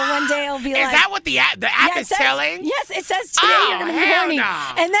 Or one day I'll be like, is that what the app is telling? Yes, it says today you're gonna be horny.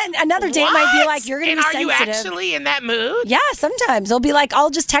 No. And then another day it might be like, you're gonna be sensitive. Are you actually in that mood? Yeah, sometimes it'll be like, I'll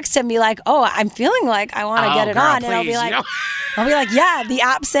just text him and be like, oh, I'm feeling like I want to get it girl, on, please, and I'll be like, yeah, the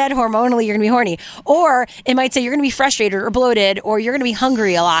app said hormonally you're gonna be horny, or it might say you're gonna be frustrated or bloated, or you're gonna be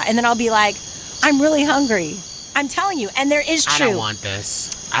hungry a lot, and then I'll be like, I'm really hungry. I'm telling you, and there is true. I don't want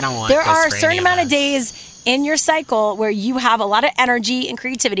this. I don't want there this. There are a for certain any of amount of us. days in your cycle where you have a lot of energy and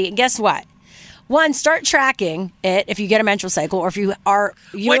creativity, and guess what? One, start tracking it if you get a menstrual cycle or if you are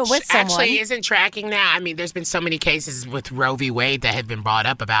with someone. Actually isn't tracking now. I mean, there's been so many cases with Roe v. Wade that have been brought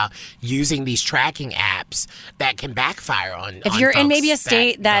up about using these tracking apps that can backfire on. If you're in maybe a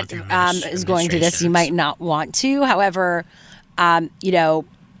state that is going through this, you might not want to. However, I don't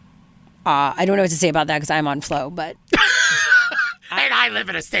know what to say about that because I'm on Flow, but. And I live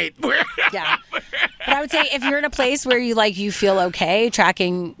in a state where. Yeah. But I would say if you're in a place where you feel okay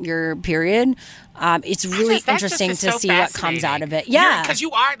tracking your period, it's really interesting to see what comes out of it. Yeah. Because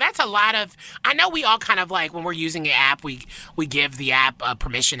that's a lot of, I know we all kind of like, when we're using the app, we give the app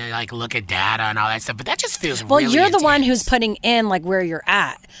permission to like look at data and all that stuff, but that just feels really you're intense. The one who's putting in like where you're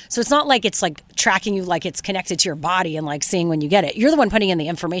at. So it's not like it's like tracking you like it's connected to your body and like seeing when you get it. You're the one putting in the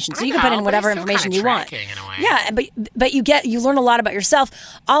information. So you can put in whatever information you want. Yeah, but you learn a lot about yourself.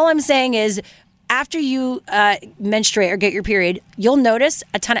 All I'm saying is, after you menstruate or get your period, you'll notice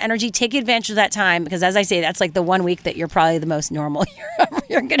a ton of energy. Take advantage of that time because, as I say, that's like the 1 week that you're probably the most normal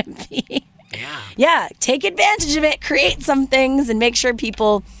you're going to be. Yeah. Yeah. Take advantage of it. Create some things and make sure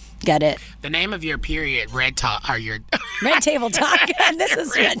people get it. The name of your period, Red Talk, or your Red Table Talk. This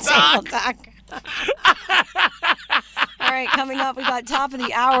is Red Table Talk. All right, coming up, we got top of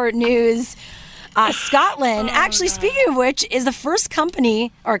the hour news. Scotland, actually, speaking of which, is the first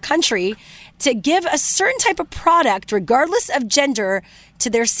company or country to give a certain type of product, regardless of gender, to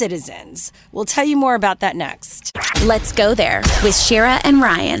their citizens. We'll tell you more about that next. Let's go there with Shira and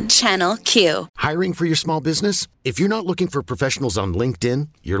Ryan, Channel Q. Hiring for your small business? If you're not looking for professionals on LinkedIn,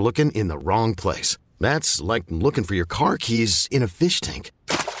 you're looking in the wrong place. That's like looking for your car keys in a fish tank.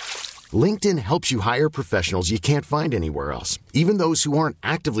 LinkedIn helps you hire professionals you can't find anywhere else, even those who aren't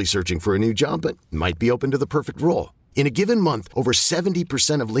actively searching for a new job but might be open to the perfect role. In a given month, over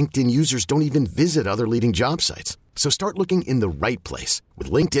 70% of LinkedIn users don't even visit other leading job sites. So start looking in the right place.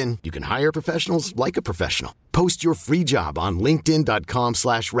 With LinkedIn, you can hire professionals like a professional. Post your free job on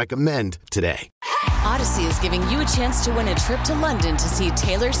linkedin.com/recommend today. Odyssey is giving you a chance to win a trip to London to see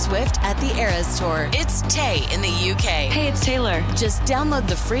Taylor Swift at the Eras Tour. It's Tay in the UK. Hey, it's Taylor. Just download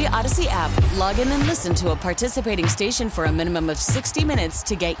the free Odyssey app, log in and listen to a participating station for a minimum of 60 minutes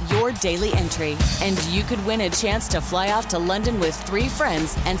to get your daily entry. And you could win a chance to fly off to London with 3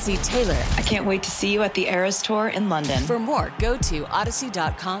 friends and see Taylor. I can't wait to see you at the Eras Tour in London. For more, go to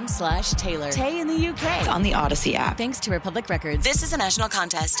odyssey.com/Taylor. Tay in the UK. It's on the Odyssey app. Thanks to Republic Records. This is a national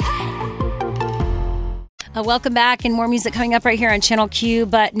contest. Welcome back, and more music coming up right here on Channel Q.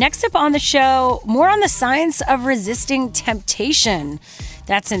 But next up on the show, more on the science of resisting temptation.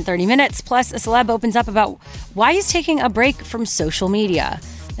 That's in 30 minutes. Plus, a celeb opens up about why he's taking a break from social media.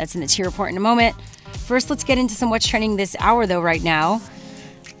 That's in the T Report in a moment. First, let's get into some what's trending this hour, though, right now.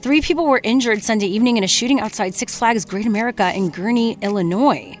 3 people were injured Sunday evening in a shooting outside Six Flags Great America in Gurnee,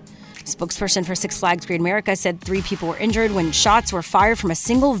 Illinois. Spokesperson for Six Flags Great America said 3 people were injured when shots were fired from a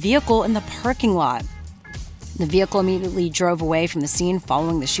single vehicle in the parking lot. The vehicle immediately drove away from the scene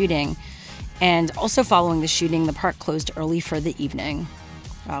following the shooting. And also following the shooting, the park closed early for the evening.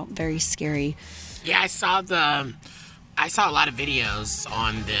 Wow, very scary. Yeah, I saw a lot of videos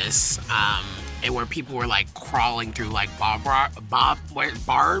on this, and where people were like crawling through like barbed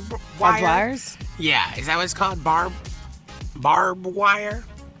wires? Yeah, is that what it's called? Barbed wire?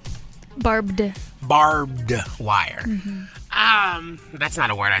 Barbed wire. Mm-hmm. That's not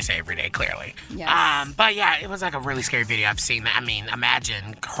a word I say every day, clearly. Yes. But yeah, it was like a really scary video. I've seen that. I mean,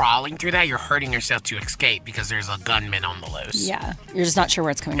 imagine crawling through that. You're hurting yourself to escape because there's a gunman on the loose. Yeah. You're just not sure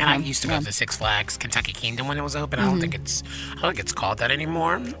where it's coming and from. I used to go to Six Flags Kentucky Kingdom when it was open. I don't think it's called that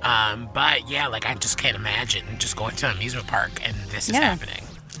anymore. But yeah, like I just can't imagine just going to an amusement park and this is happening.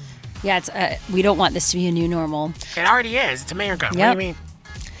 Yeah, it's we don't want this to be a new normal. It already is. It's America. Yep. What do you mean?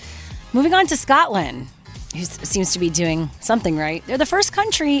 Moving on to Scotland, who seems to be doing something right. They're the first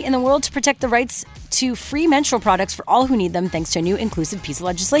country in the world to protect the rights to free menstrual products for all who need them, thanks to a new inclusive piece of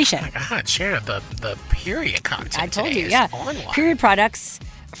legislation. Oh my God, Shara, the period content I told today you, is yeah. on one. Period Products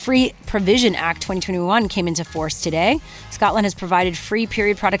Free Provision Act 2021 came into force today. Scotland has provided free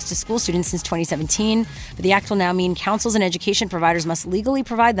period products to school students since 2017, but the act will now mean councils and education providers must legally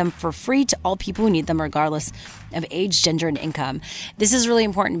provide them for free to all people who need them, regardless of age, gender, and income. This is really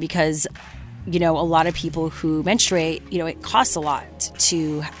important because a lot of people who menstruate, it costs a lot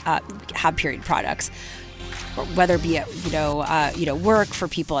to have period products, whether it be at, work, for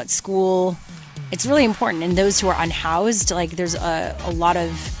people at school. It's really important. And those who are unhoused, like there's a lot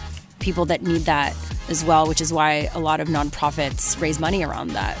of people that need that as well, which is why a lot of nonprofits raise money around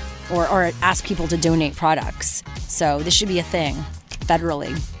that or ask people to donate products. So this should be a thing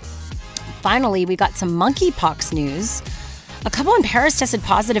federally. Finally, we got some monkeypox news. A couple in Paris tested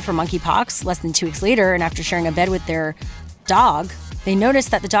positive for monkeypox less than 2 weeks later, and after sharing a bed with their dog, they noticed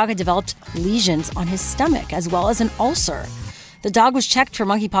that the dog had developed lesions on his stomach as well as an ulcer. The dog was checked for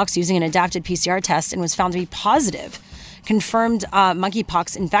monkeypox using an adapted PCR test and was found to be positive, confirmed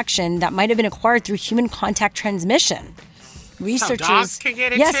monkeypox infection that might have been acquired through human contact transmission. Researchers, so dogs can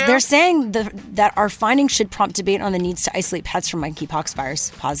get it yes, too? They're saying that our findings should prompt debate on the needs to isolate pets from monkeypox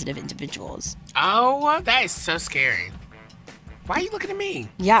virus positive individuals. Oh, that is so scary. Why are you looking at me?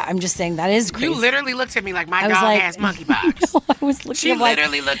 Yeah, I'm just saying that is crazy. You literally looked at me like my dog has monkeypox. No, I was looking. She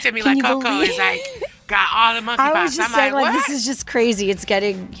literally looked at me like Coco is like got all the monkeypox. I was just I'm saying, like, this is just crazy. It's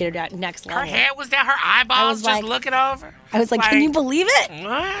getting that next level. Her head was down, her eyeballs just looking over. I was like, can you believe it?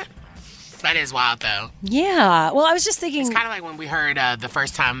 What? That is wild, though. Yeah. Well, I was just thinking. It's kind of like when we heard the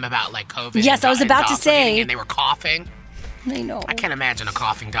first time about like COVID. Yes, I was about to say. And they were coughing. I know. I can't imagine a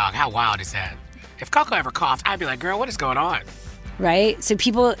coughing dog. How wild is that? If Coco ever coughed, I'd be like, girl, what is going on? Right? So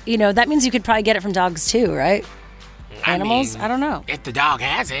people, that means you could probably get it from dogs too, right? Animals? I don't know. If the dog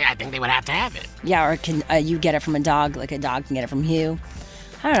has it, I think they would have to have it. Yeah, or can you get it from a dog like a dog can get it from you?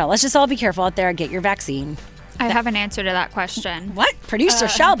 I don't know. Let's just all be careful out there. Get your vaccine. I have an answer to that question. What? Producer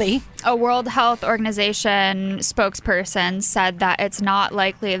Shelby. A World Health Organization spokesperson said that it's not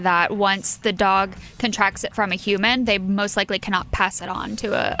likely that once the dog contracts it from a human, they most likely cannot pass it on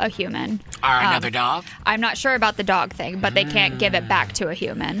to a human. Or another dog? I'm not sure about the dog thing, but they can't give it back to a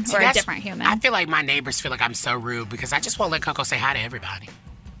human or a different human. I feel like my neighbors feel like I'm so rude because I just won't let Coco say hi to everybody.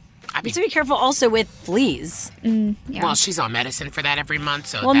 You have to be careful also with fleas. Yeah. Well, she's on medicine for that every month,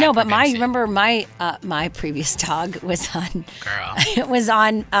 so. Well, no, but my previous dog was on. Girl. It was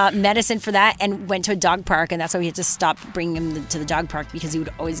on medicine for that, and went to a dog park, and that's why we had to stop bringing him to the dog park because he would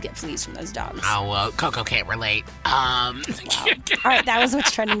always get fleas from those dogs. Oh well, Coco can't relate. Wow. All right, that was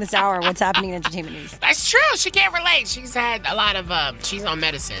what's trending this hour. What's happening in entertainment news? That's true. She can't relate. She's had a lot of. She's on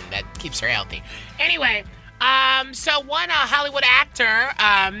medicine that keeps her healthy. Anyway. So one Hollywood actor,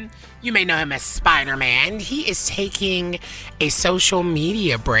 you may know him as Spider-Man. He is taking a social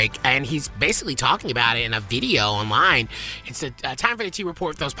media break, and he's basically talking about it in a video online. It's a time for the T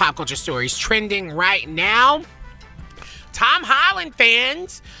Report, those pop culture stories trending right now. Tom Holland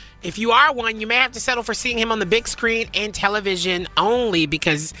fans, if you are one, you may have to settle for seeing him on the big screen and television only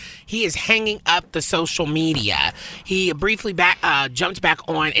because he is hanging up the social media. He briefly jumped back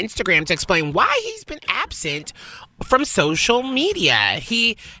on Instagram to explain why he's been absent from social media.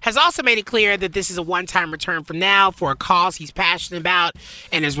 He has also made it clear that this is a one-time return from now for a cause he's passionate about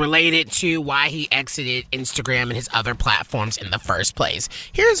and is related to why he exited Instagram and his other platforms in the first place.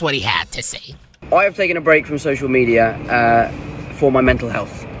 Here's what he had to say. I have taken a break from social media for my mental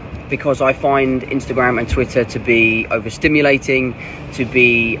health, because I find Instagram and Twitter to be overstimulating, to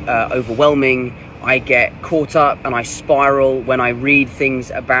be overwhelming. I get caught up and I spiral when I read things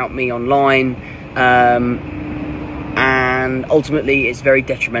about me online. And ultimately it's very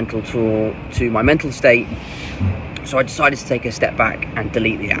detrimental to my mental state. So I decided to take a step back and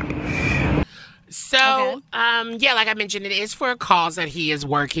delete the app. So, yeah, like I mentioned, it is for a cause that he is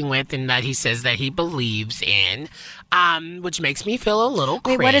working with and that he says that he believes in, which makes me feel a little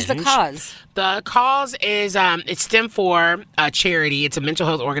cringe. Wait, what is the cause? The cause is it's STEM4 charity. It's a mental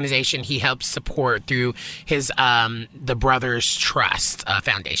health organization he helps support through his the Brothers Trust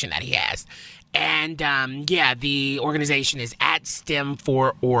Foundation that he has. And, yeah, the organization is at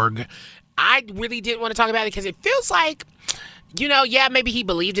STEM4org. I really didn't want to talk about it because it feels like, you know, yeah, maybe he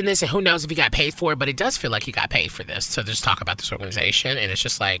believed in this and who knows if he got paid for it, but it does feel like he got paid for this to just talk about this organization. And it's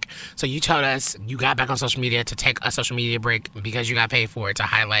just like, so you told us you got back on social media to take a social media break because you got paid for it to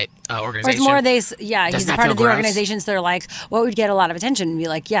highlight organization. Or it's more he's a part of the organizations that are like, what would get a lot of attention and be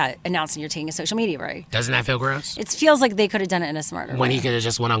like, yeah, announcing you're taking a social media break. Doesn't that feel gross? It feels like they could have done it in a smarter way. When he could have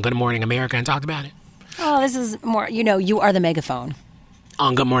just went on Good Morning America and talked about it. Oh, this is more, you know, you are the megaphone.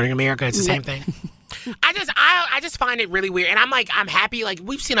 On Good Morning America, it's the same thing. I just find it really weird. And I'm happy. Like,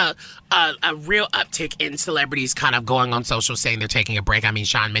 we've seen a real uptick in celebrities kind of going on social saying they're taking a break. I mean,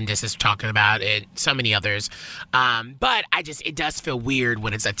 Shawn Mendes is talking about it, so many others. But it does feel weird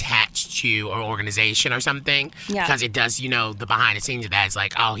when it's attached to an organization or something. Yeah. Because it does, you know, the behind the scenes of that is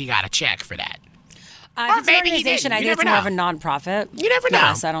like, oh, he got a check for that. Or maybe he didn't. I think it's more of a nonprofit. You never know.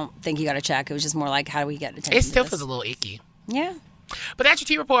 Yes, I don't think he got a check. It was just more like, how do we get attention? It still feels a little icky. Yeah. But that's your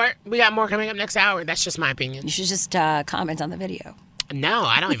T Report. We got more coming up next hour. That's just my opinion. You should just comment on the video. No,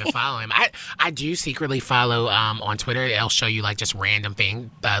 I don't even follow him. I do secretly follow on Twitter. It'll show you like just random thing,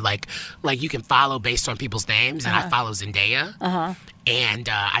 like you can follow based on people's names. And I follow Zendaya. And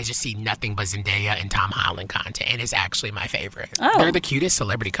I just see nothing but Zendaya and Tom Holland content, and it's actually my favorite. Oh. They're the cutest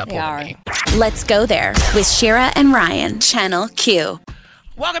celebrity couple to me. Let's go there with Shira and Ryan, Channel Q.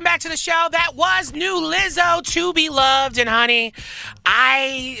 Welcome back to the show. That was new Lizzo, To Be Loved. And honey,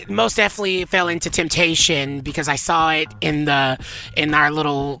 I most definitely fell into temptation because I saw it in our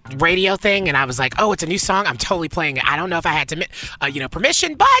little radio thing, and I was like, oh, it's a new song. I'm totally playing it. I don't know if I had to,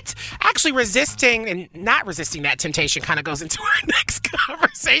 permission, but actually resisting and not resisting that temptation kind of goes into our next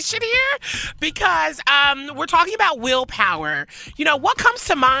conversation here because we're talking about willpower. You know, what comes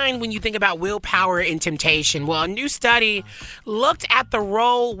to mind when you think about willpower and temptation? Well, a new study looked at the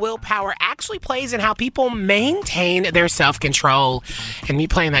role willpower actually plays in how people maintain their self-control. And me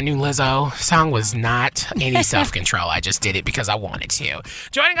playing that new Lizzo song was not any self-control. I just did it because I wanted to.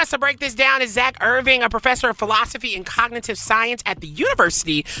 Joining us to break this down is Zach Irving, a professor of philosophy and cognitive science at the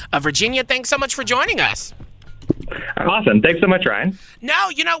University of Virginia. Thanks so much for joining us. Awesome. Thanks so much, Ryan. No,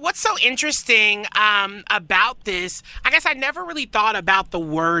 you know, what's so interesting about this, I guess I never really thought about the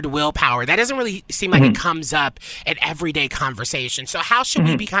word willpower. That doesn't really seem like it comes up in everyday conversation. So how should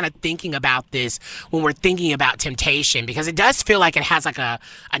we be kind of thinking about this when we're thinking about temptation? Because it does feel like it has like a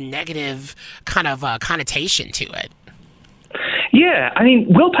negative kind of connotation to it. Yeah. I mean,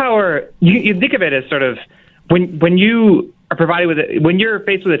 willpower, you think of it as sort of when you are provided with it, when you're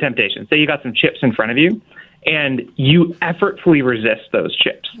faced with a temptation, say you got some chips in front of you, and you effortfully resist those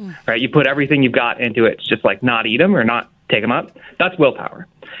chips, right? You put everything you've got into it to just like not eat them or not take them up. That's willpower.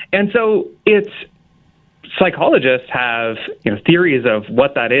 And so psychologists have theories of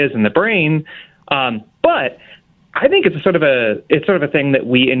what that is in the brain, but I think it's sort of a thing that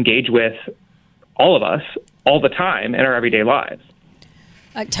we engage with, all of us, all the time in our everyday lives.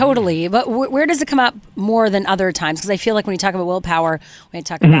 Totally. But where does it come up more than other times? Because I feel like when you talk about willpower, when you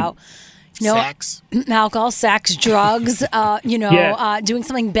talk about sex, alcohol, sex, drugs, doing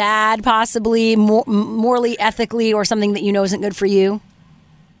something bad, possibly morally, ethically, or something that you know isn't good for you.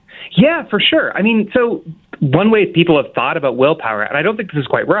 Yeah, for sure. I mean, so one way people have thought about willpower, and I don't think this is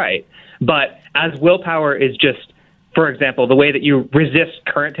quite right, but as willpower is just, for example, the way that you resist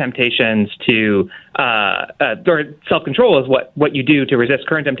current temptations to, or self-control is what you do to resist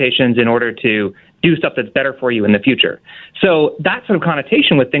current temptations in order to do stuff that's better for you in the future. So that sort of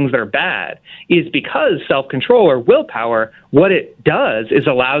connotation with things that are bad is because self-control or willpower, what it does is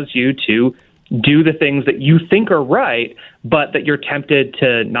allows you to do the things that you think are right, but that you're tempted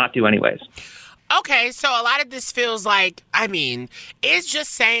to not do anyways. Okay, so a lot of this feels like, is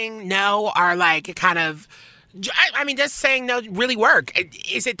just saying no or like kind of, does saying no really work?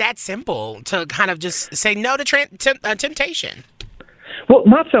 Is it that simple to kind of just say no to temptation? Well,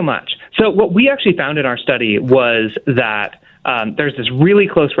 not so much. So what we actually found in our study was that there's this really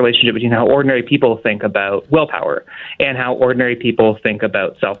close relationship between how ordinary people think about willpower and how ordinary people think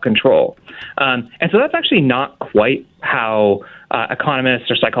about self-control. And so that's actually not quite how economists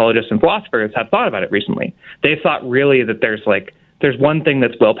or psychologists and philosophers have thought about it recently. They've thought really that there's one thing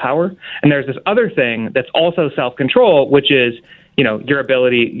that's willpower, and there's this other thing that's also self-control, which is your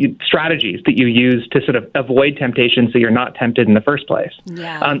ability, strategies that you use to sort of avoid temptation so you're not tempted in the first place.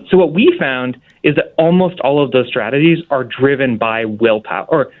 Yeah. So what we found is that almost all of those strategies are driven by willpower,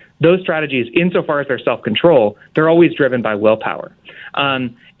 or those strategies, insofar as they're self-control, they're always driven by willpower.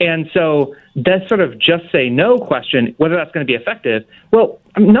 And so that sort of just say no question, whether that's going to be effective, well,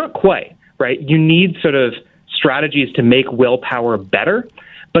 not quite, right? You need sort of strategies to make willpower better.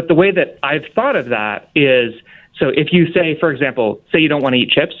 But the way that I've thought of that is, so if you say, for example, say you don't want to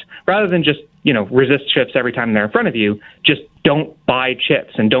eat chips, rather than just, resist chips every time they're in front of you, just don't buy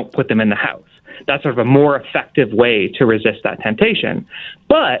chips and don't put them in the house. That's sort of a more effective way to resist that temptation.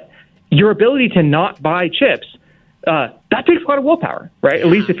 But your ability to not buy chips, that takes a lot of willpower, right? At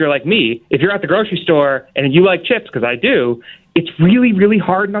least if you're like me, if you're at the grocery store and you like chips, because I do, it's really, really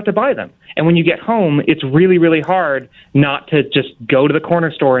hard not to buy them. And when you get home, it's really, really hard not to just go to the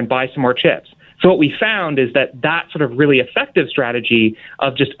corner store and buy some more chips. So what we found is that sort of really effective strategy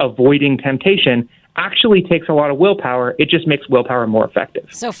of just avoiding temptation actually takes a lot of willpower. It just makes willpower more effective.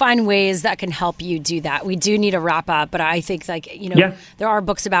 So find ways that can help you do that. We do need a wrap up, but I think there are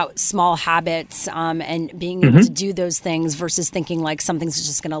books about small habits and being able to do those things versus thinking like something's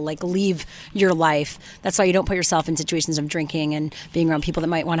just going to leave your life. That's why you don't put yourself in situations of drinking and being around people that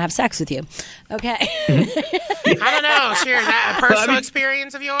might want to have sex with you. Okay. I don't know. Sure, is that a personal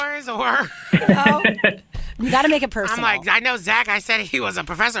experience of yours or? You got to make it personal. I'm like, I know Zach, I said he was a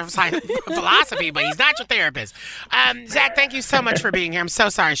professor of philosophy, but he's not your therapist. Zach, thank you so much for being here. I'm so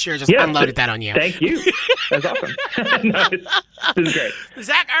sorry Shira just unloaded that on you. Thank you. That's awesome. This is great.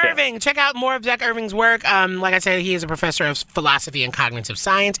 Zach Irving. Check out more of Zach Irving's work. Like I said, he is a professor of philosophy and cognitive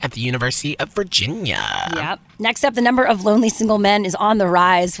science at the University of Virginia. Yep. Next up, the number of lonely single men is on the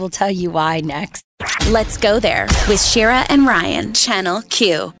rise. We'll tell you why next. Let's go there with Shira and Ryan, Channel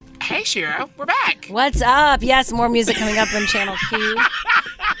Q. Hey, Shira, we're back. What's up? Yes, more music coming up on Channel Q.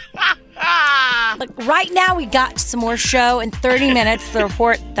 Look, right now we got some more show. In 30 minutes, the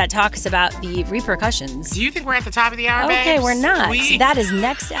report that talks about the repercussions. Do you think we're at the top of the hour, Okay, babes? we're not. That is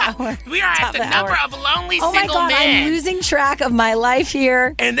next hour. We are at the number of lonely single men. Oh my God, I'm losing track of my life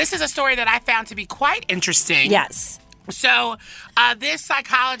here. And this is a story that I found to be quite interesting. Yes. So this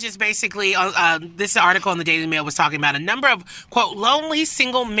psychologist basically, this article in the Daily Mail was talking about a number of, quote, lonely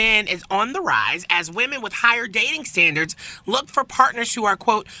single men is on the rise as women with higher dating standards look for partners who are,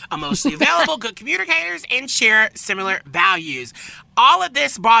 quote, emotionally available, good communicators, and share similar values. All of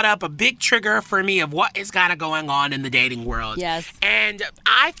this brought up a big trigger for me of what is kind of going on in the dating world. Yes. And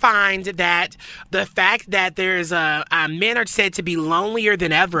I find that the fact that there's men are said to be lonelier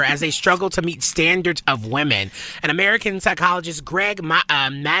than ever as they struggle to meet standards of women. An American psychologist, Greg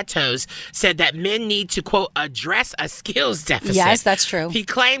Matos, said that men need to, quote, address a skills deficit. Yes, that's true. He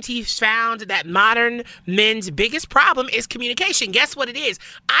claimed he's found that modern men's biggest problem is communication. Guess what it is?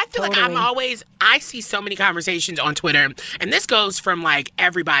 I feel like I see so many conversations on Twitter, and this goes from like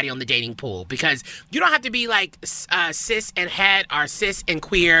everybody on the dating pool, because you don't have to be like cis and het or cis and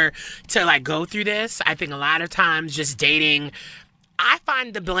queer to like go through this. I think a lot of times just dating, I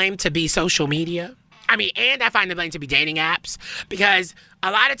find the blame to be social media. And I find the blame to be dating apps, because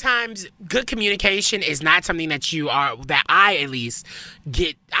a lot of times good communication is not something that I at least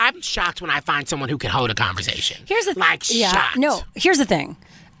get. I'm shocked when I find someone who can hold a conversation. Here's the shocked. No, here's the thing.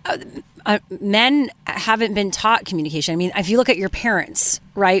 Men haven't been taught communication. If you look at your parents,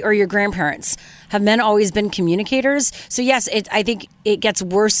 right, or your grandparents, have men always been communicators? So yes, I think it gets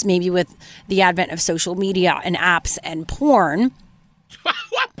worse maybe with the advent of social media and apps and porn.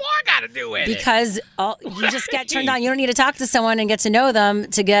 What porn got to do with it? Because you just get turned on. You don't need to talk to someone and get to know them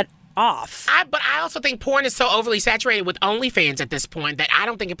to get off. But I also think porn is so overly saturated with OnlyFans at this point that I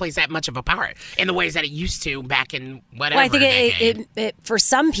don't think it plays that much of a part in the ways that it used to back in whatever. Well, I think it for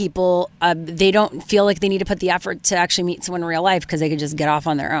some people, they don't feel like they need to put the effort to actually meet someone in real life because they could just get off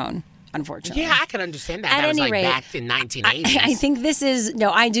on their own. Unfortunately. Yeah, I can understand that. At that was any rate, back in 1980s. I think this is,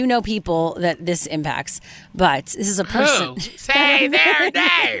 I do know people that this impacts, but this is a person. Who? Say their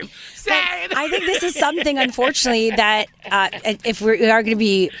name. I think this is something, unfortunately, that if we are going to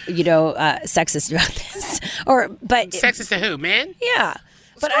be, sexist about this, sexist to who, men? Yeah.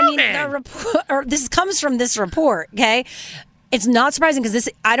 But the report, this comes from this report, okay? It's not surprising because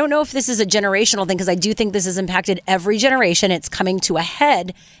I don't know if this is a generational thing, because I do think this has impacted every generation. It's coming to a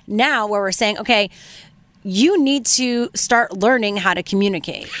head now where we're saying, okay, you need to start learning how to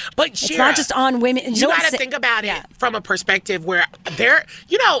communicate. But it's not just on women. You got to think about it from a perspective where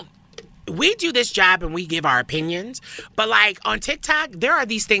we do this job and we give our opinions, but like on TikTok, there are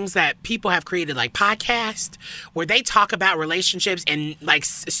these things that people have created, like podcasts, where they talk about relationships, and like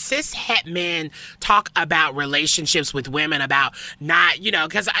cis het men talk about relationships with women, about not,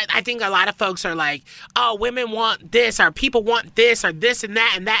 because I think a lot of folks are like, oh, women want this, or people want this, or this and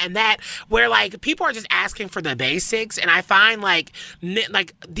that and that and that, where like people are just asking for the basics. And I find like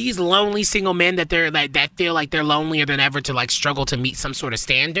these lonely single men that they're like, that feel like they're lonelier than ever to like struggle to meet some sort of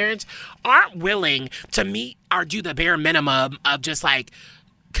standards, aren't willing to meet or do the bare minimum of just like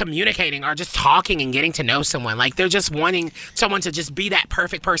communicating or just talking and getting to know someone. Like they're just wanting someone to just be that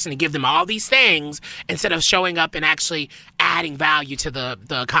perfect person to give them all these things instead of showing up and actually adding value to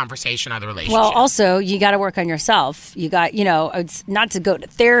the conversation or the relationship. Well, also you got to work on yourself. You got, it's not to go to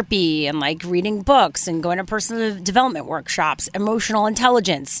therapy and like reading books and going to personal development workshops, emotional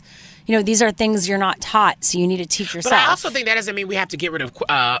intelligence. These are things you're not taught, so you need to teach yourself. But I also think that doesn't mean we have to get rid of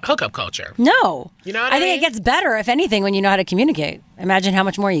hookup culture. No. You know what I mean? think it gets better, if anything, when you know how to communicate. Imagine how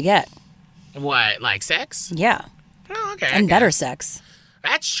much more you get. What, like sex? Yeah. Oh, okay. And better sex.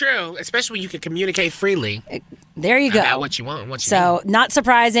 That's true, especially when you can communicate freely. There you go. About what you want, what you need. Not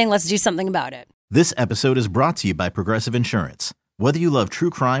surprising. Let's do something about it. This episode is brought to you by Progressive Insurance. Whether you love true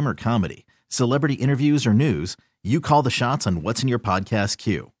crime or comedy, celebrity interviews or news, you call the shots on what's in your podcast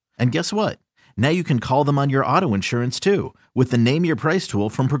queue. And guess what? Now you can call them on your auto insurance too with the Name Your Price tool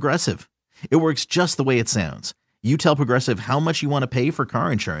from Progressive. It works just the way it sounds. You tell Progressive how much you want to pay for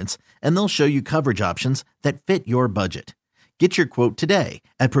car insurance, and they'll show you coverage options that fit your budget. Get your quote today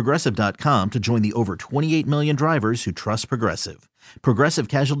at Progressive.com to join the over 28 million drivers who trust Progressive. Progressive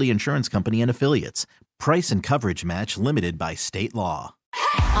Casualty Insurance Company and Affiliates. Price and coverage match limited by state law.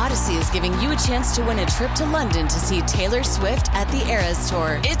 Odyssey is giving you a chance to win a trip to London to see Taylor Swift at the Eras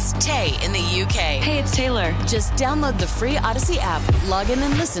Tour. It's Tay in the UK. Hey, it's Taylor. Just download the free Odyssey app, log in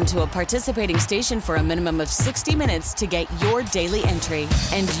and listen to a participating station for a minimum of 60 minutes to get your daily entry.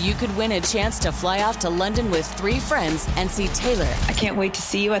 And you could win a chance to fly off to London with 3 friends and see Taylor. I can't wait to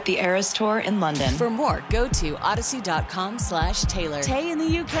see you at the Eras Tour in London. For more, go to odyssey.com/Taylor. Tay in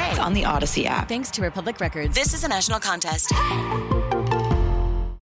the UK. It's on the Odyssey app. Thanks to Republic Records. This is a national contest.